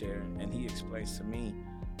my chair and he explains to me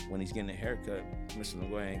when he's getting a haircut, Mr.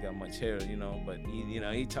 Longoria ain't got much hair, but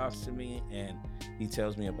he talks to me and he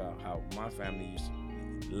tells me about how my family used to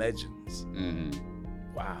be legends.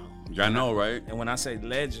 Wow. I know, right? And when I say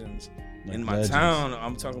legends, Like in my legends. town,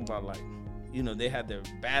 I'm talking about they had their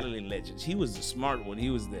battling legends. He was the smart one.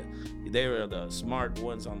 They were the smart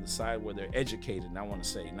ones on the side where they're educated. And I want to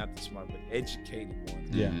say, not the smart, but educated ones.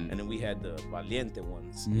 Yeah. And then we had the valiente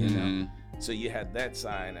ones, So you had that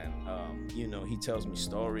side, and he tells me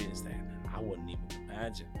stories that I wouldn't even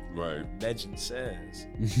imagine. Right. Legend says,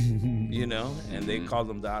 and they call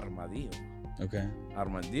them the armadillo. Okay.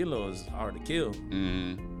 Armadillo is hard to kill.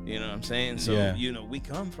 You know what I'm saying? So we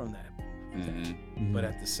come from that. But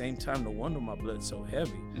at the same time, no wonder my blood's so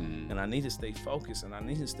heavy, and I need to stay focused, and I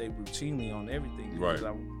need to stay routinely on everything because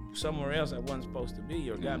I'm somewhere else I wasn't supposed to be,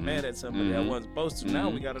 or got mad at somebody I wasn't supposed to. Now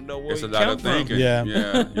we got to know where It's you a lot come of from. thinking.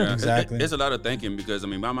 Yeah. Exactly. It's a lot of thinking because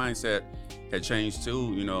my mindset had changed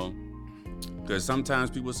too. Because sometimes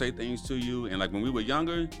people say things to you, and like when we were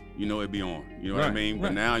younger, it'd be on. You know what I mean?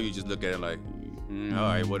 But now you just look at it like, all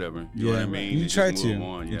right, whatever. You know what I mean? You just try move to.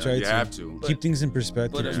 on. You Yeah, try you to. have to. Keep things in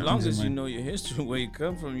perspective. But as keep long things in as you mind. know your history, where you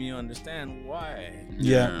come from, you understand why.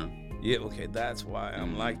 Yeah. Yeah, okay, that's why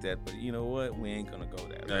I'm like that. But you know what? We ain't gonna go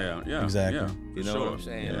that way. Yeah. Exactly. Yeah, You know sure. what I'm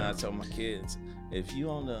saying? Yeah. And I tell my kids, if you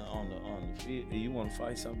on the field, you want to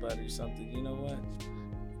fight somebody or something, you know what?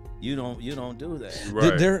 You don't do that.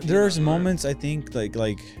 Right. There's moments I think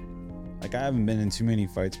like like I haven't been in too many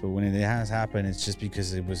fights, but when it has happened, it's just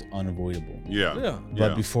because it was unavoidable. Yeah.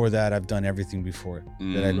 But before that, I've done everything before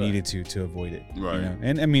that I needed to avoid it. Right. You know?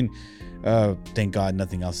 And I mean, thank God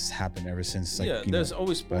nothing else has happened ever since. Like, there's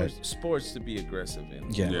always sports to be aggressive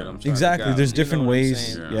in. Yeah, exactly. There's different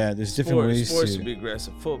ways. Yeah, there's different ways sports to be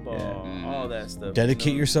aggressive. Football, all that stuff.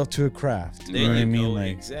 Dedicate yourself to a craft. You know what I mean?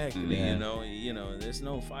 Like exactly. You know, there's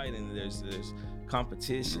no fighting. There's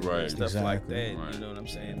competition, stuff like that. You know what I'm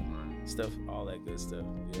saying? Stuff, all that good stuff.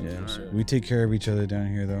 Yeah, sure. We take care of each other down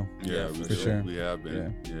here, though. Yeah, for sure. We have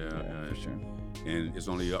been. Yeah, for sure. And it's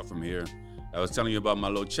only up from here. I was telling you about my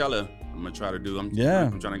little cello. I'm gonna try to do. I'm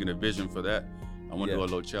trying to get a vision for that. I want to do a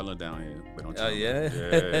little cello down here. But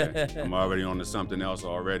yeah. I'm already on to something else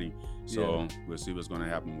already. So we'll see what's going to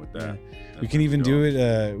happen with that. Yeah. We can even do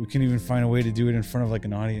it. We can even find a way to do it in front of like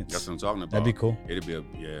an audience. That's what I'm talking about. That'd be cool. That'd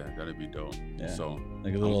be dope. Yeah. So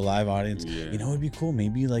like a little live audience. Yeah. You know, it'd be cool.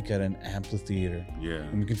 Maybe like at an amphitheater. Yeah.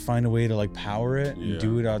 And we could find a way to like power it and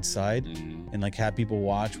do it outside and like have people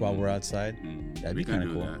watch while we're outside. That'd be kind of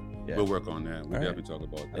cool. Yeah. We'll work on that. We'll definitely talk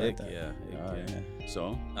about that. Yeah.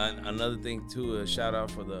 So another thing too, a shout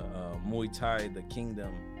out for the Muay Thai, the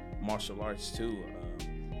Kingdom martial arts too.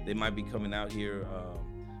 They might be coming out here.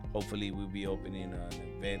 Hopefully we'll be opening an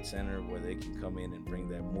event center where they can come in and bring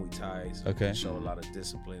their Muay Thai, so and show a lot of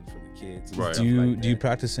discipline for the kids. Right. Do you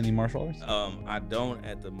practice any martial arts? I don't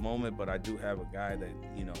at the moment, but I do have a guy that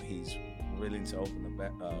he's willing to open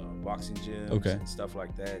a boxing gym and stuff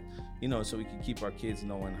like that. So we can keep our kids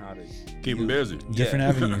knowing how to keep them busy. Different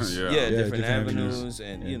avenues. Different avenues,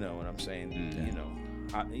 and you know what I'm saying.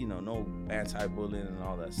 No anti-bullying and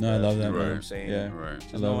all that stuff. No, I love that. You know what I'm saying? Yeah, right.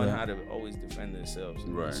 Just knowing how to always defend themselves.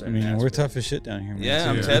 Right. I mean, we're tough as shit down here, man. Yeah,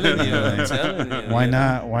 I'm telling you. Why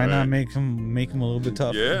not make them a little bit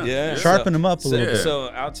tough? Yeah. Sharpen them up a little bit. So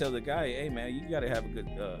I'll tell the guy, hey man, you got to have a good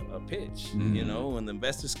a pitch. When the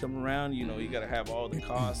investors come around, you got to have all the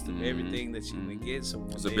costs of everything that you're gonna get. So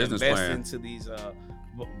when they invest into these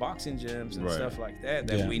boxing gyms and stuff like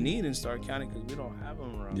that we need in Stark County, because we don't have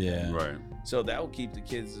them around. Right. So that will keep the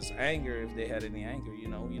kids' anger, if they had any anger. You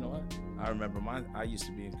know what? I remember I used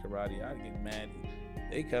to be in karate. I'd get mad.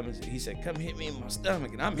 They come and he said, "Come hit me in my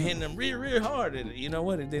stomach," and I'm hitting them real hard. And you know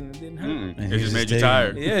what? It didn't hurt. It just made you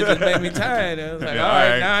tired. Yeah, it just made me tired. I was like, all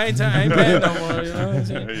right, now I ain't bad no more. You know what I'm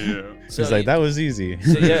saying? So it's like that was easy.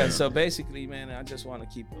 So basically, man, I just want to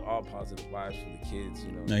keep all positive vibes for the kids.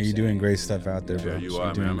 No, you're doing great stuff out there, bro. Yeah, you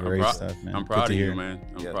are, doing man. great stuff, man. I'm proud of you, man.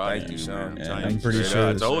 I'm proud of you, Sean. man. I'm pretty sure.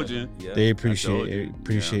 I told you. They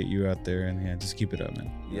appreciate you out there, and just keep it up,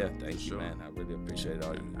 man. Yeah, thank you, man. I really appreciate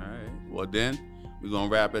all you. All right. Well, then we're gonna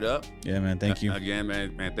wrap it up. Yeah, man. Thank you again,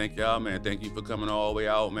 man. Thank y'all, man. Thank you for coming all the way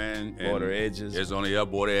out, man. Border Edges. It's only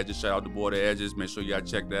up Border Edges. Shout out to Border Edges. Make sure y'all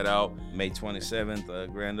check that out. May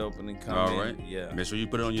 27th, grand opening coming. All right. Yeah. Make sure you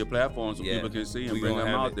put it on your platform so people can see and bring them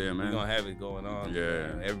out there, man. We're gonna have it going on.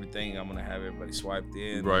 Yeah. Everything. I'm gonna have everybody swiped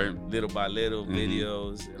in. Right. Little by little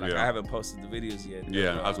videos. Like I haven't posted the videos yet.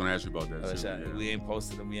 Yeah, I was gonna ask you about that too. We ain't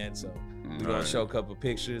posted them yet, so we're gonna show a couple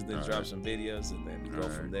pictures, then drop some videos, and then go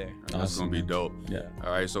from there. That's gonna be dope. Yeah.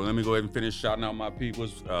 All right, so let me go ahead and finish shouting out my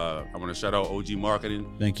peoples. I want to shout out OG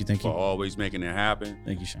Marketing. Thank you for always making it happen.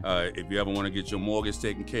 Thank you, Sean. If you ever want to get your mortgage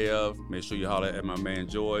taken care of, make sure you holler at my man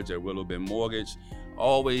George at Willow Bend Mortgage.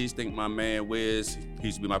 Always think my man Wiz, he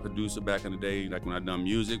used to be my producer back in the day, like when I done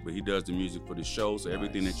music, but he does the music for the show, so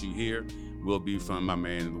everything that you hear will be from my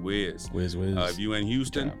man Wiz. Wiz. If you're in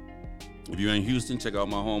Houston, check out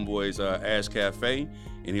my homeboy's Ash Cafe,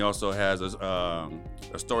 and he also has a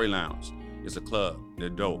Story Lounge. It's a club. They're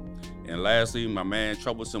dope. And lastly, my man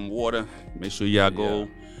Troublesome Water. Make sure y'all go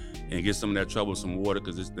and get some of that Troublesome Water,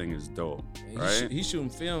 because this thing is dope. Right? He's shooting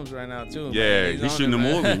films right now too. Yeah, he's shooting a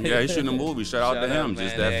movie. Yeah, he's shooting a movie. Shout out to him.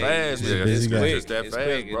 Just that fast. Busy guy. Just that fast,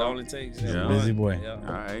 quick. bro. It only takes busy boy. Yeah.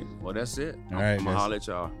 All right. Well, that's it. All right, I'm gonna holler at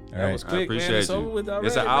y'all. That was quick, I appreciate man. It's you. over with already,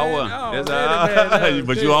 It's an hour. Man. It's an hour.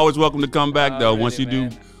 But you're always welcome to come back though. Once you do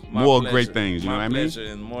more great things, you know what I mean? My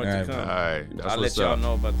pleasure, and more to come. All right. I'll let y'all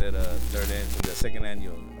know about that the second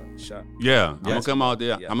annual shot. Yeah, I'm gonna come out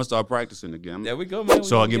there. I'm gonna start practicing again. There we go, man.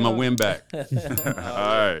 So I'll get my win back. All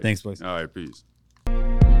right. Thanks, boys. All right, peace.